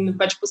chain in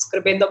pač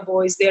poskrbeti, da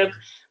bo izdelek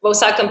v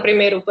vsakem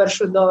primeru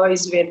prišel do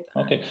izvedbe.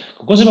 Okay.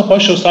 Kako se pa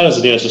še ostale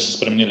zadeve so se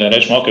spremenile?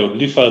 Rečemo, od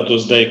Leafa do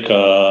zdaj,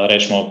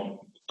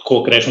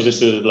 zdaj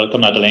ste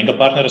tam najdel enega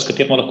partnera, s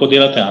katerim lahko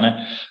delate, a ne?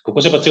 Kako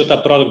se pa cel ta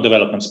product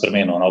development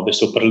spremenil? V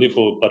bistvu pri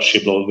Leafu pač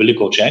je bilo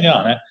veliko učenja,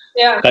 a ne?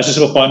 Ja. Kaj ste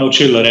se pa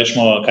naučili,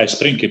 rečemo, kaj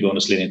Spring je bil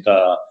naslednji,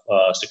 ta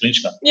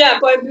steklenička? Ja,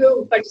 pa je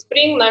bil pač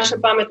Spring, naša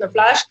pametna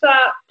flaška,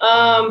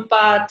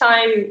 pa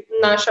Time,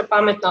 naša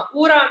pametna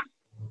ura,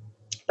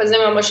 pa zdaj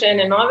imamo še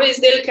ene nove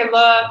izdelke v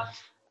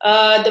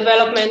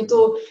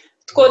developmentu.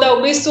 Tako da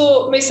v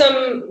bistvu,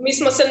 mi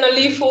smo se na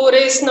Leafu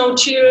res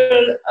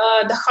naučili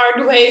the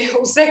hard way,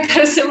 vse,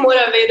 kar se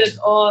mora vedeti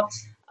o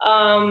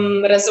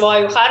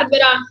razvoju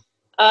hardvera.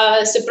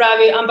 Se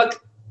pravi, ampak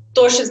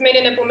to še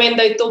zmeraj ne pomeni,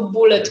 da je to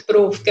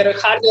bulletproof, ker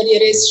hardver je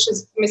res,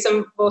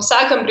 v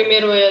vsakem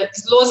primeru je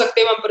zelo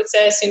zahteven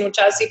proces in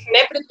včasih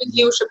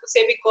nepredvidljiv, še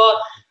posebej, ko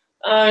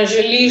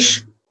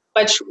želiš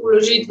pač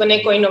vložiti v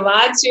neko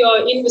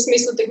inovacijo in v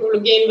smislu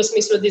tehnologije in v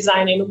smislu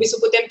dizajna. In v bistvu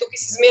potem tukaj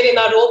si zmeraj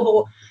na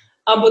robu,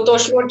 a bo to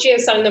šlo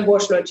čez ali ne bo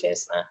šlo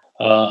čez.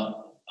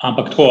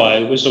 Ampak tako,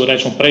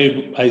 rečemo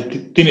prej,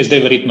 tim je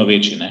zdaj verjetno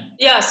večji, ne?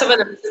 Ja,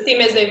 seveda,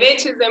 tim je zdaj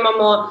večji, zdaj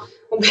imamo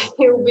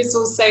v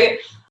bistvu vse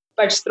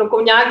pač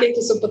strokovnjaki,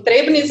 ki so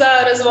potrebni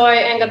za razvoj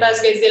enega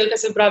takega izdelka,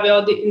 se pravi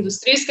od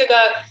industrijskega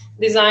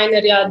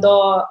dizajnerja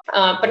do...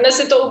 Pri nas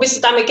je to v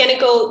bistvu ta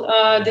mechanical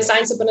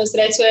design, se pa nas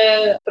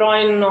reče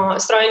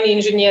strojni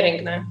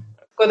inženiring, ne?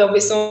 Tako da v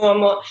bistvu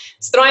imamo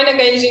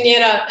strojnega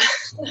inženjera,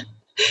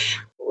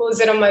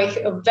 oziroma jih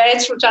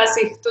več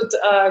včasih tudi,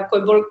 ko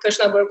je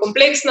kakšna bolj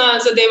kompleksna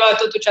zadeva,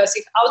 tudi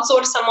včasih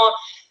outsourcamo.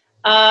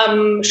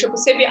 Še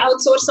posebej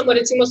outsourcamo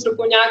recimo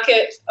strokovnjake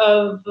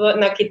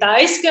na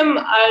Kitajskem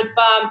ali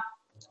pa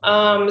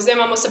zdaj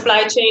imamo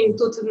supply chain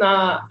tudi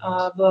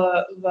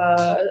v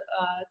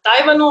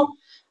Tajvanu.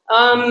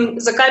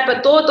 Zakaj pa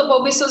to? To pa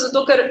v bistvu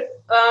zato, ker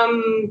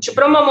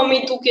čeprav imamo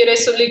mi tukaj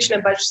res odlične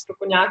pač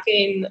strokovnjake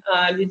in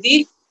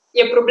ljudi,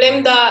 je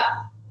problem, da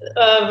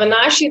v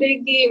naši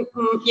regiji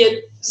je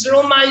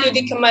zelo malo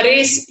ljudi, ki ima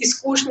res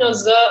izkušnjo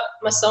z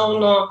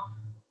masovno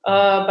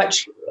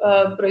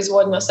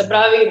proizvodnjo. Se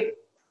pravi,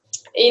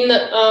 in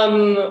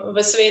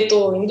v svetu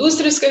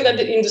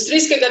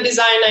industrijskega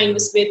dizajna in v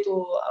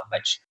svetu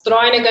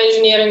strojnega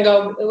inženiringa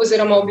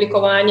oziroma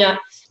oblikovanja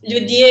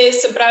ljudje,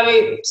 se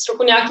pravi,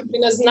 strokovnjaki pri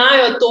nas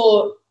znajo to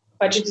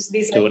pač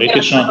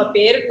dizajnirati na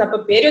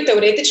papirju,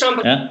 teoretično,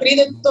 ampak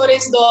pride to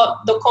res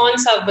do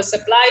konca v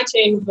supply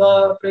chain,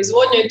 v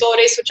proizvodnjo in to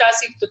res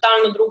včasih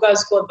totalno druga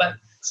zgodba.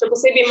 Če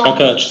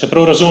te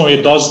prav razumem,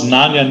 je dosti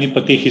znanja, ni pa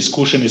teh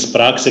izkušenj iz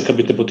prakse, ki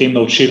bi te potem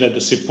naučile, da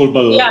si ful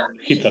bolj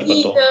hiter pa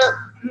to.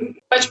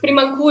 Pač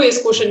primanjkuje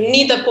izkušenj,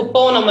 ni da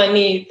popolnoma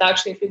ni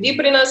takšnih ljudi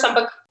pri nas,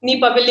 ampak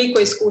ni pa veliko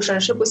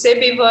izkušenj, še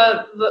posebej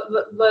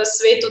v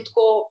svetu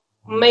tako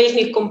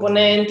majhnih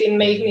komponent in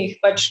majhnih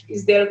pač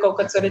izdelkov,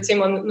 kot so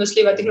recimo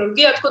nosljiva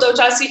tehnologija, tako da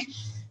včasih,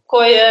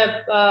 ko je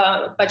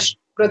pač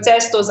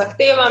proces to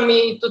zahteva,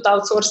 mi tudi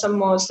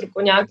outsourcamo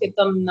strokovnjake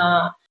tam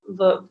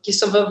ki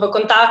so v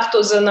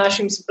kontaktu z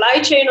našim supply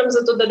chainom,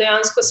 zato da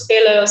dejansko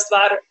speljejo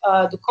stvar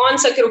do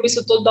konca, ker v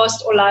bistvu to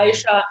dosti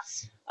olajša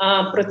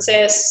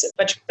proces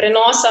pač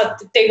prenosa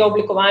tega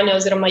oblikovanja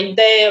oziroma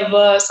ideje v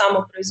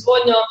samo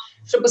proizvodnjo.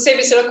 Še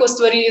posebej se lahko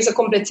stvari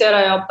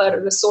zakomplicirajo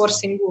pri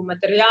resourcingu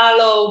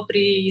materialov,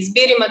 pri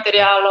izbiri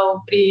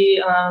materialov, pri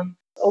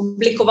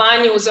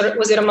oblikovanju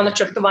oziroma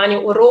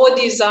načrtovanju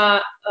orodij za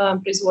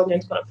proizvodnjo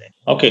in tako naprej.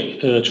 Ok,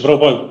 čeprav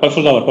pa je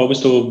ful dobro, pa v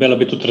bistvu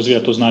Belabit tudi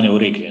razvija to znanje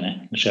v regiji, ne?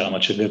 Načeloma,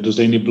 če do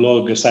zdaj ni bilo,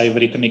 saj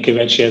verjetno nekaj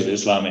več je zdaj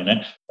z vami,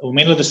 ne?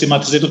 Omenila, da si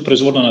imate zdaj tudi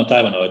proizvodnjo na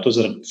Tajvanu, je to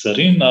zaradi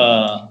carin?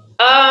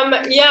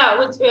 Ja,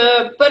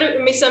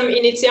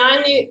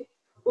 inicialni,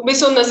 v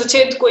bistvu na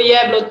začetku je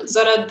bilo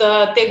zaradi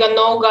tega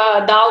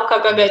novega davka,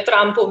 ki ga je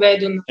Trump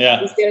uvedel na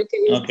izdelke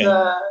iz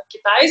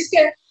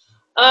Kitajske.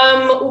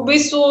 V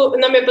bistvu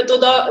nam je pa to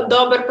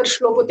dobro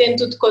prišlo potem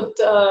tudi kot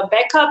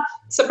backup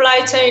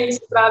supply chain,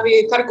 se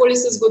pravi, karkoli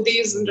se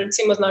zgodi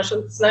recimo z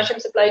našim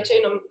supply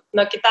chainom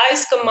na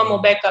Kitajskem, imamo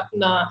backup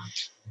na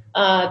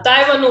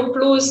Tajvanu,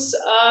 plus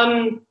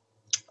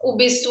v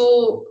bistvu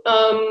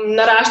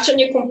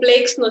naraščanje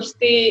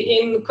kompleksnosti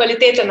in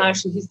kvalitete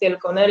naših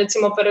izdelkov. Ne?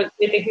 Recimo pri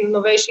teh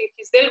novejših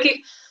izdelkih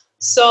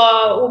so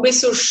v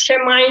bistvu še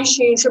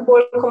manjši in še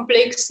bolj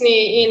kompleksni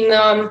in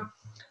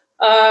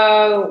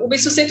v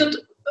bistvu se tudi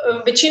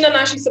večina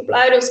naših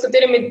supplierjev, s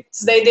katerimi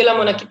zdaj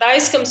delamo na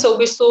Kitajskem, so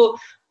v bistvu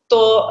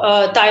to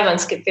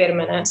tajvanske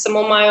firme. Ne? Samo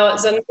imajo,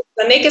 za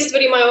neke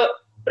stvari imajo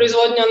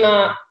proizvodnjo na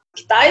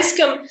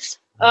Kitajskem,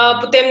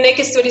 potem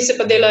neke stvari se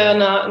pa delajo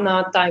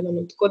na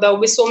Tajvanu. Tako da v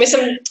bistvu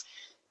mislim,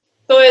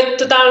 to je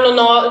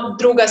totalno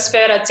druga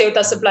sfera, cel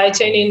ta supply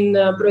chain in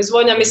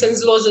proizvodnja, mislim,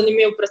 zelo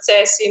zanimiv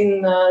proces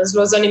in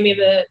zelo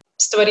zanimive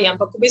stvari,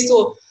 ampak v bistvu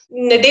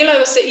ne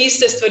delajo se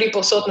iste stvari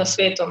povsod na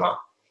svetu. No.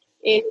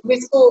 In v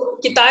bistvu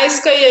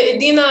Kitajska je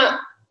edina,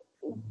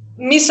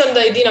 mislim,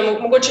 da je edina,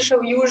 mogoče še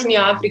v Južni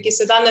Afriki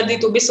se da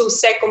narediti v bistvu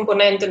vse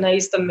komponente na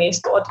istem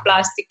mestu, od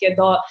plastike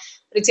do,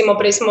 recimo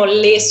prej smo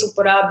les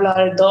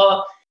uporabljali, do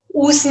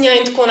usnja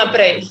in tako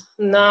naprej.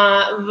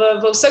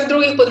 V vseh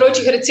drugih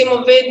področjih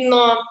recimo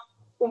vedno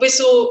v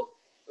bistvu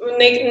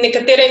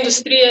nekatere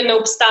industrije ne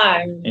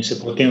obstajajo. In se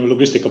potem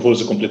logistika bolj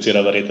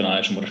zakomplicira, verjetno,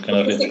 če moraš kaj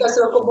narediti. Logistika se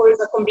lahko bolj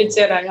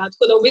zakomplicira, ja.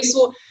 Tako da v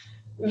bistvu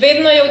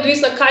vedno je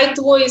odvisno, kaj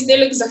tvoj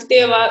izdelek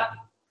zahteva,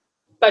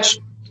 pač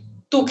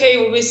tukaj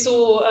v bistvu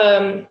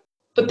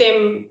potem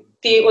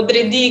ti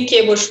odredi,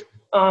 kje boš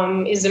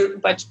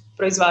pač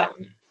proizvajal.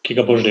 Ki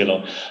ga boš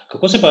delal.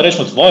 Kako se pa,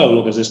 rečemo, tvoja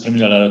vloga zdaj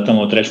spremenjala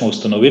tam od, rečemo,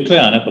 ustanovitve,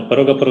 a ne, pa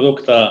prvega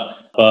produkta,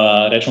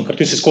 pa rečemo, ker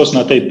ti si skozi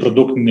na tej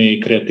produktni,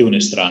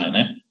 kreativni strani,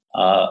 ne,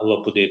 v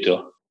podjetju,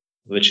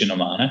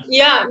 večinoma, ne?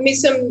 Ja,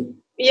 mislim,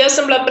 jaz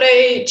sem bila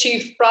prej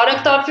Chief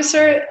Product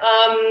Officer,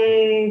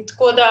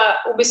 tako da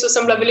v bistvu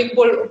sem bila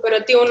veliko bolj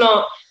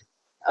operativno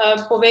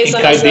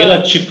povezana. In kaj dela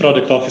Chief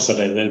Product Officer,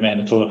 da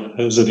mene to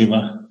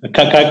zanima?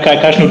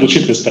 Kakšne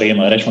odločitve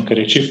sprejema? Rečemo, ker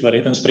je Chief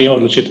verjetno sprejema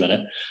odločitve, ne?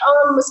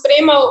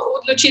 Sprejema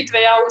odločitve,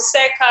 ja,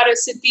 vse, kar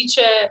se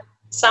tiče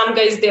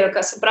samega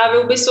izdelka. Se pravi,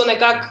 v bistvu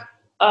nekako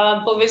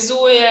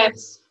povezuje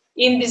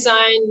in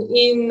design,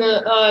 in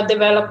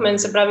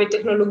development, se pravi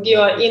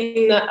tehnologijo,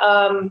 in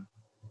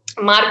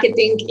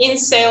marketing, in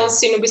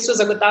sales, in v bistvu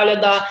zagotavlja,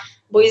 da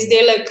bo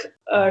izdelek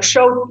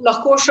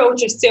lahko šel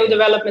čez cel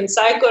development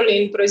cycle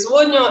in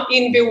proizvodnjo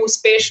in bil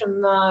uspešen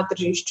na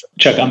tržišču.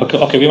 Čakaj, ampak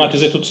ok, vi imate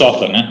zdaj tudi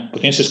software, ne?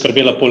 Potem si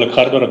skrbela poleg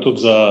hardware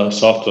tudi za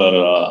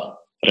software,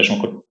 rečemo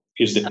kot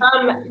izdelek.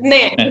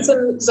 Ne,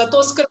 mislim, za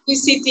to skrbi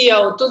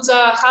CTO, tudi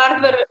za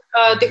hardware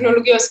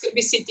tehnologijo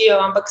skrbi CTO,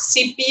 ampak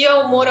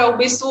CPO mora v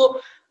bistvu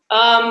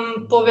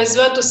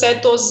povezati vse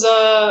to z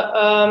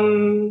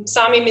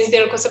samim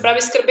izdelkom, se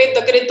pravi skrbeti,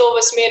 da gre to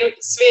v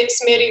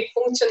smeri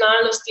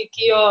funkcionalnosti,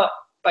 ki jo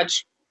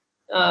pač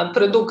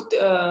produkt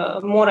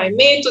mora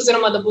imeti,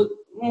 oziroma da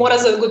mora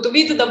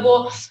zagotoviti, da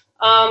bo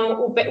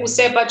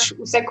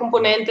vse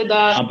komponente,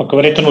 da... Ampak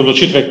verjetno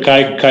odločitve,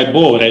 kaj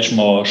bo,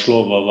 rečemo,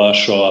 šlo v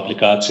vašo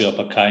aplikacijo,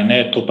 pa kaj ne,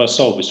 to pa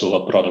so v bistvu v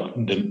produkt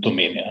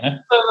domeni, ne?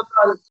 To je v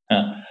produkt.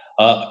 Ja.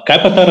 Kaj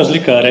pa ta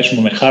razlika,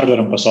 rečemo, med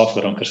hardwareom pa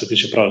softwareom, kar se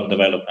tiče product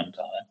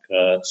developmenta,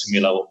 ker si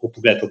imela v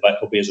pogledu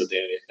obe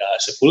zadevi?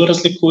 Se ful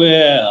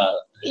razlikuje?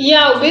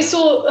 Ja, v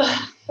bistvu,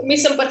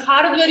 mislim, pri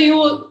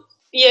hardwareu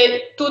je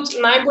tudi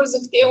najbolj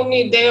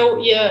zahtevni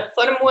del je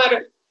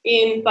firmware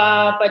in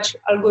pa pač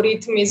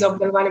algoritmi za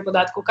obdelovanje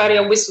podatkov, kar je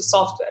v bistvu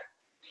software.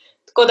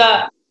 Tako da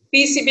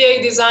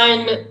PCBA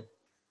design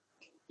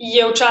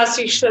je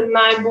včasih še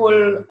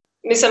najbolj,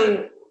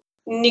 mislim,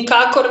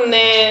 nikakor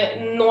ne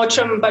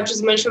nočem pač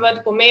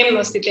zmanjševati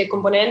pomembnosti te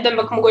komponente,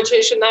 ampak mogoče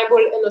je še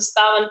najbolj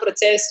enostaven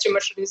proces, če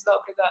imaš res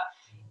dobrega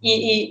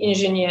II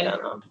inženjera.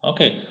 No. Ok.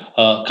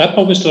 Kaj pa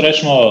v bistvu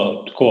rečemo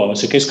tako,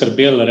 vas je kaj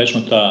skrbelo,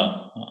 rečemo ta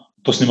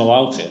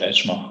posnemovalci,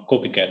 rečemo,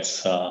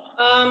 copycats?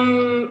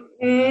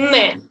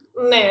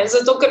 Ne,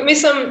 zato ker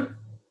mislim,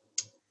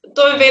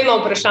 to je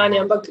vedno vprašanje,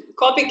 ampak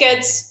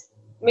copycats,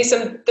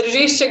 mislim,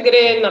 tržišče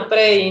gre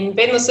naprej in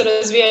vedno se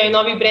razvijajo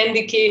novi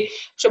brendi, ki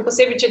še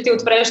posebej, če ti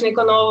odpreš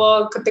neko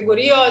novo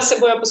kategorijo, se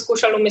bojo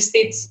poskušali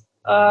umestiti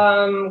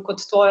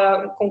kot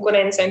tvoja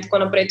konkurenca in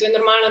tako naprej. To je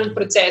normalen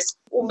proces.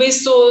 V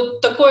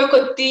bistvu, takoj,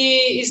 kot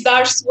ti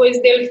izdaš svoj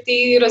izdelek,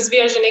 ti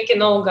razvijaš že nekaj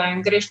novega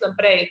in greš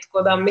naprej.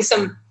 Tako da,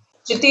 mislim,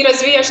 če ti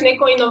razvijaš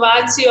neko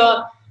inovacijo,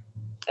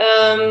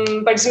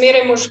 pač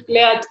zmeraj moraš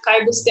gledati, kaj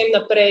bo s tem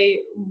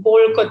naprej,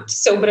 bolj kot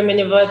se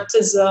obremenjevati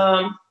z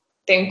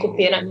tem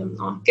kopiranjem.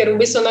 No. Ker v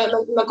bistvu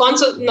na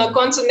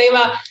koncu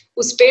dneva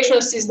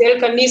uspešnost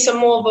izdelka ni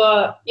samo v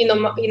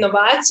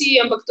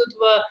inovaciji, ampak tudi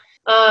v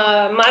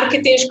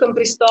marketinškem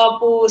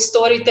pristopu,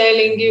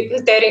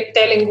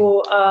 storytellingu,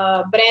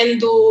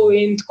 brandu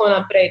in tako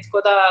naprej. Tako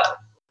da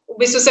v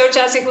bistvu se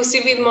včasih vsi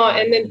vidimo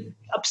ene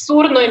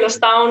absurdno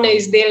enostavne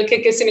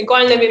izdelke, ki si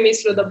nikoli ne bi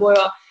mislil, da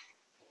bojo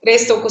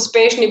res tako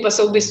uspešni, pa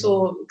so v bistvu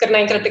kar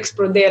naenkrat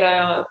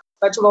eksplodirajo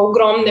pač v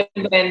ogromne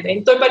brende.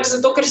 In to je pač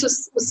zato, ker so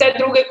vse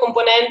druge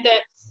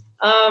komponente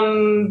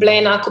bile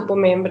enako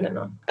pomembne.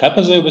 No. Kaj pa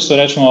zdaj v bistvu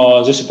rečemo,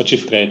 zdaj si pa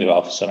Chief Creative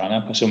Officer, ne?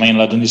 Pa si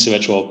omenila, da nisi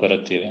več v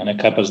operativi. Ne?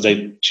 Kaj pa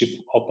zdaj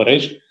Chief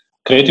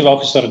Creative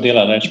Officer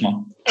dela,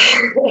 rečemo?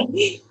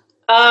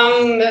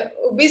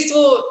 V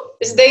bistvu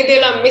zdaj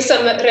delam, mislim,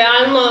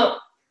 realno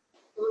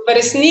v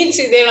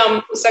resnici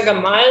delam vsega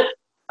malo.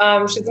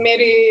 Še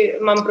zmeraj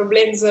imam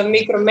problem z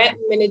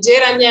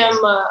mikromenedžiranjem,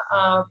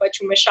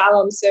 pač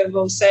vmešavam se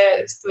v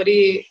vse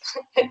stvari,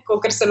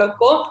 kolikor se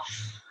lahko.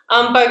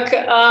 Ampak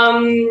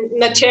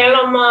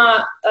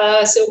načeloma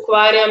se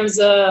ukvarjam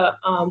z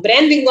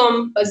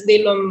brandingom, pa z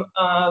delom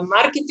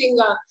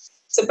marketinga,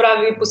 se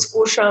pravi,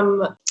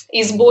 poskušam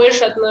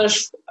izboljšati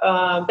naš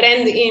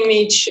brand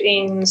image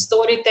in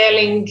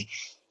storytelling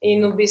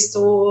in v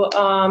bistvu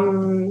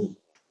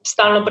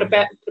stalno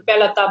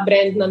pripeljati ta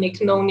brand na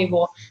nek nov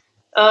nivo.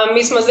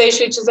 Mi smo zdaj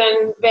šli čez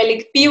en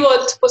velik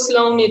pivot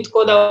poslovni,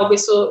 tako da v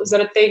bistvu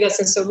zaradi tega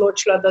sem se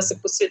odločila, da se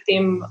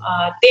posvetim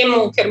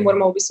temu, ker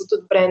moramo v bistvu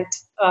tudi brand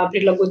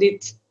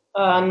prilagoditi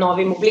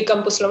novim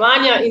oblikam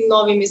poslovanja in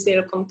novim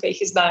izdelkom, ki jih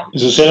izdajamo.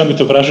 Z veseljem bi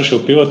te vprašal še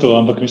o pivotu,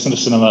 ampak mislim, da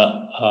se nam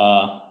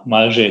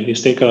malo že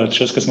izteka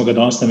čas, ker smo ga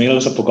danes imeli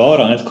za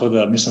pogovor, tako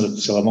da mislim, da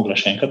se vam mogla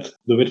še enkrat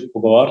dobiti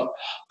pogovor.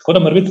 Tako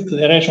da moram biti,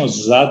 rečemo,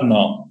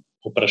 zadnje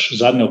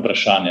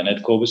vprašanje,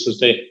 tako v bistvu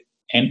zdaj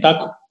en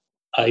tak.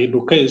 A je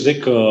bil kaj zdaj,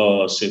 ko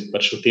si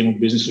pač v tem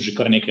biznisu že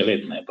kar nekaj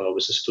let, pa v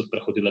bistvu si tudi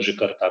prehodila že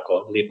kar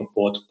tako lepo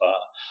pot,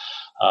 pa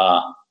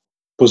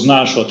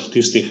poznaš od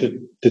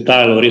tistih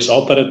detajlov res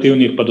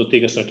operativnih, pa do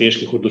tega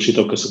strateških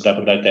odločitev, ki so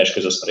kdaj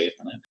težke za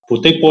sprejeti.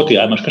 Po tej poti,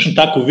 ali imaš kakšen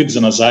tak uvid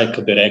za nazaj,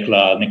 ki bi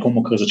rekla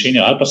nekomu, ki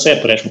začenja, ali pa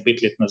se rečemo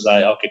 5 let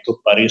nazaj, ok, to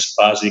pa res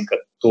pazi, ker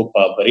to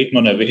pa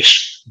verjetno ne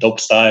veš, da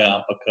obstaja,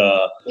 ampak...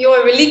 Jo,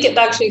 je velike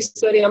takšnih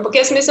stvari,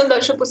 ampak jaz mislim,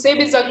 da še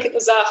posebej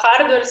za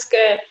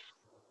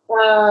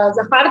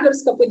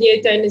hardverska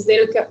podjetja in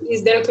izdelke,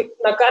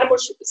 na kar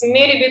moš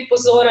zmeri biti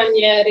pozoren,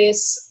 je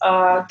res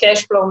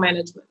cash flow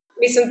management.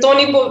 Mislim, to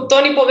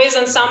ni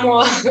povezan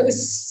samo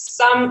s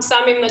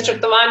samim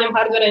načrtovanjem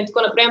hardvera in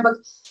tako naprej,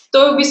 ampak to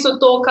je v bistvu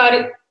to,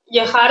 kar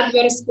je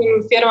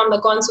hardverskim firmam na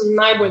koncu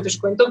najbolj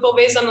težko. In to je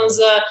povezano s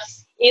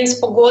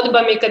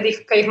pogodbami, ki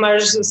jih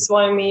imaš s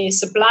svojimi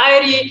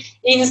supplierji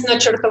in s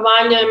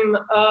načrtovanjem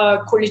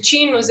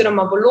količin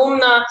oziroma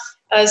volumna,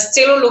 s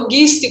celo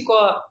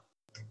logistiko,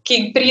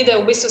 ki pride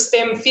v bistvu s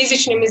tem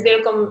fizičnim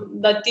izdelkom,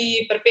 da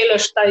ti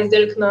pripelješ ta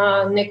izdelek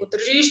na neko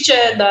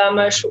tržišče, da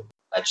imaš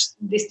pač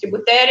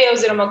distributerje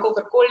oziroma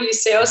kakorkoli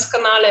sales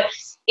kanale.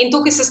 In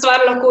tukaj se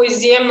stvar lahko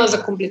izjemno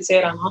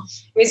zakomplicira.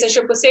 Mislim,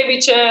 še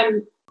posebej, če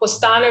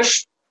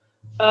postaneš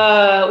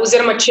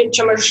oziroma če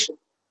imaš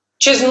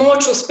čez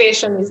noč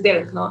uspešen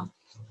izdelek.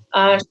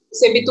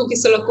 Posebej tukaj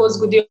se lahko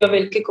zgodijo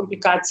velike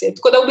komplikacije.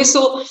 Tako da v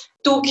bistvu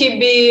tukaj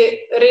bi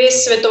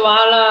res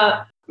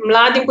svetovala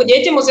mladim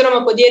podjetjem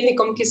oziroma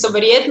podjetnikom, ki so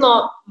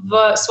verjetno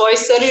v svoji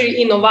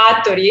srži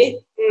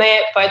inovatorji,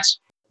 ne pač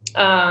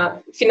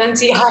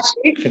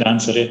financijaši.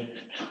 Financerji.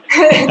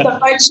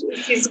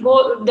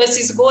 Da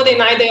si zgodaj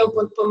najdejo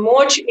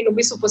pomoč in v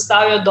bistvu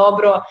postavijo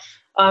dobro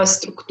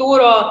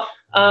strukturo,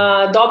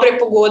 dobre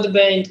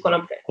pogodbe in tako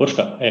naprej.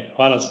 Urška,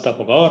 hvala za ta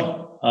pogovor.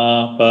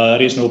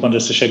 Pa resno upam, da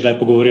se še kdaj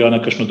pogovorijo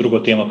na kakšno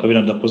drugo temo, ko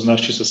vidim, da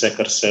poznaš čisto vse,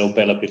 kar se v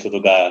Bellabitu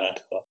dogaja.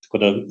 Tako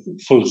da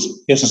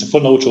jaz sem se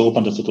ful naučil,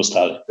 upam, da tudi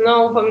ostali.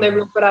 No, upam, da je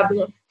bilo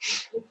uporabno.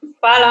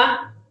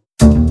 Hvala.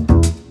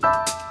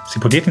 Si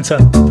podjetnica,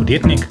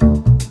 podjetnik?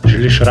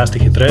 Želiš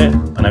rasti hitreje,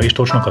 pa ne veš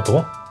točno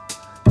kako?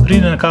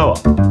 Pridi na kavo,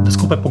 da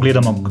skupaj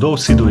pogledamo, kdo v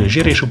SID-u je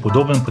že rešil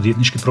podoben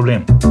podjetniški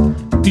problem.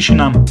 Piši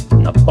nam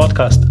na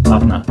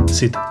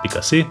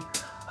podcast@sid.si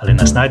ali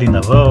nas najdi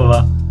na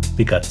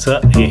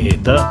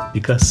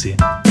www.ceed.si.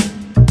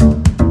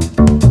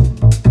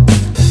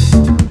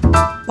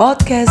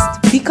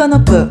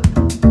 Podcast.np,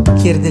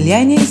 kjer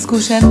deljenje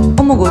izkušenj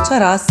omogoča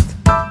rast.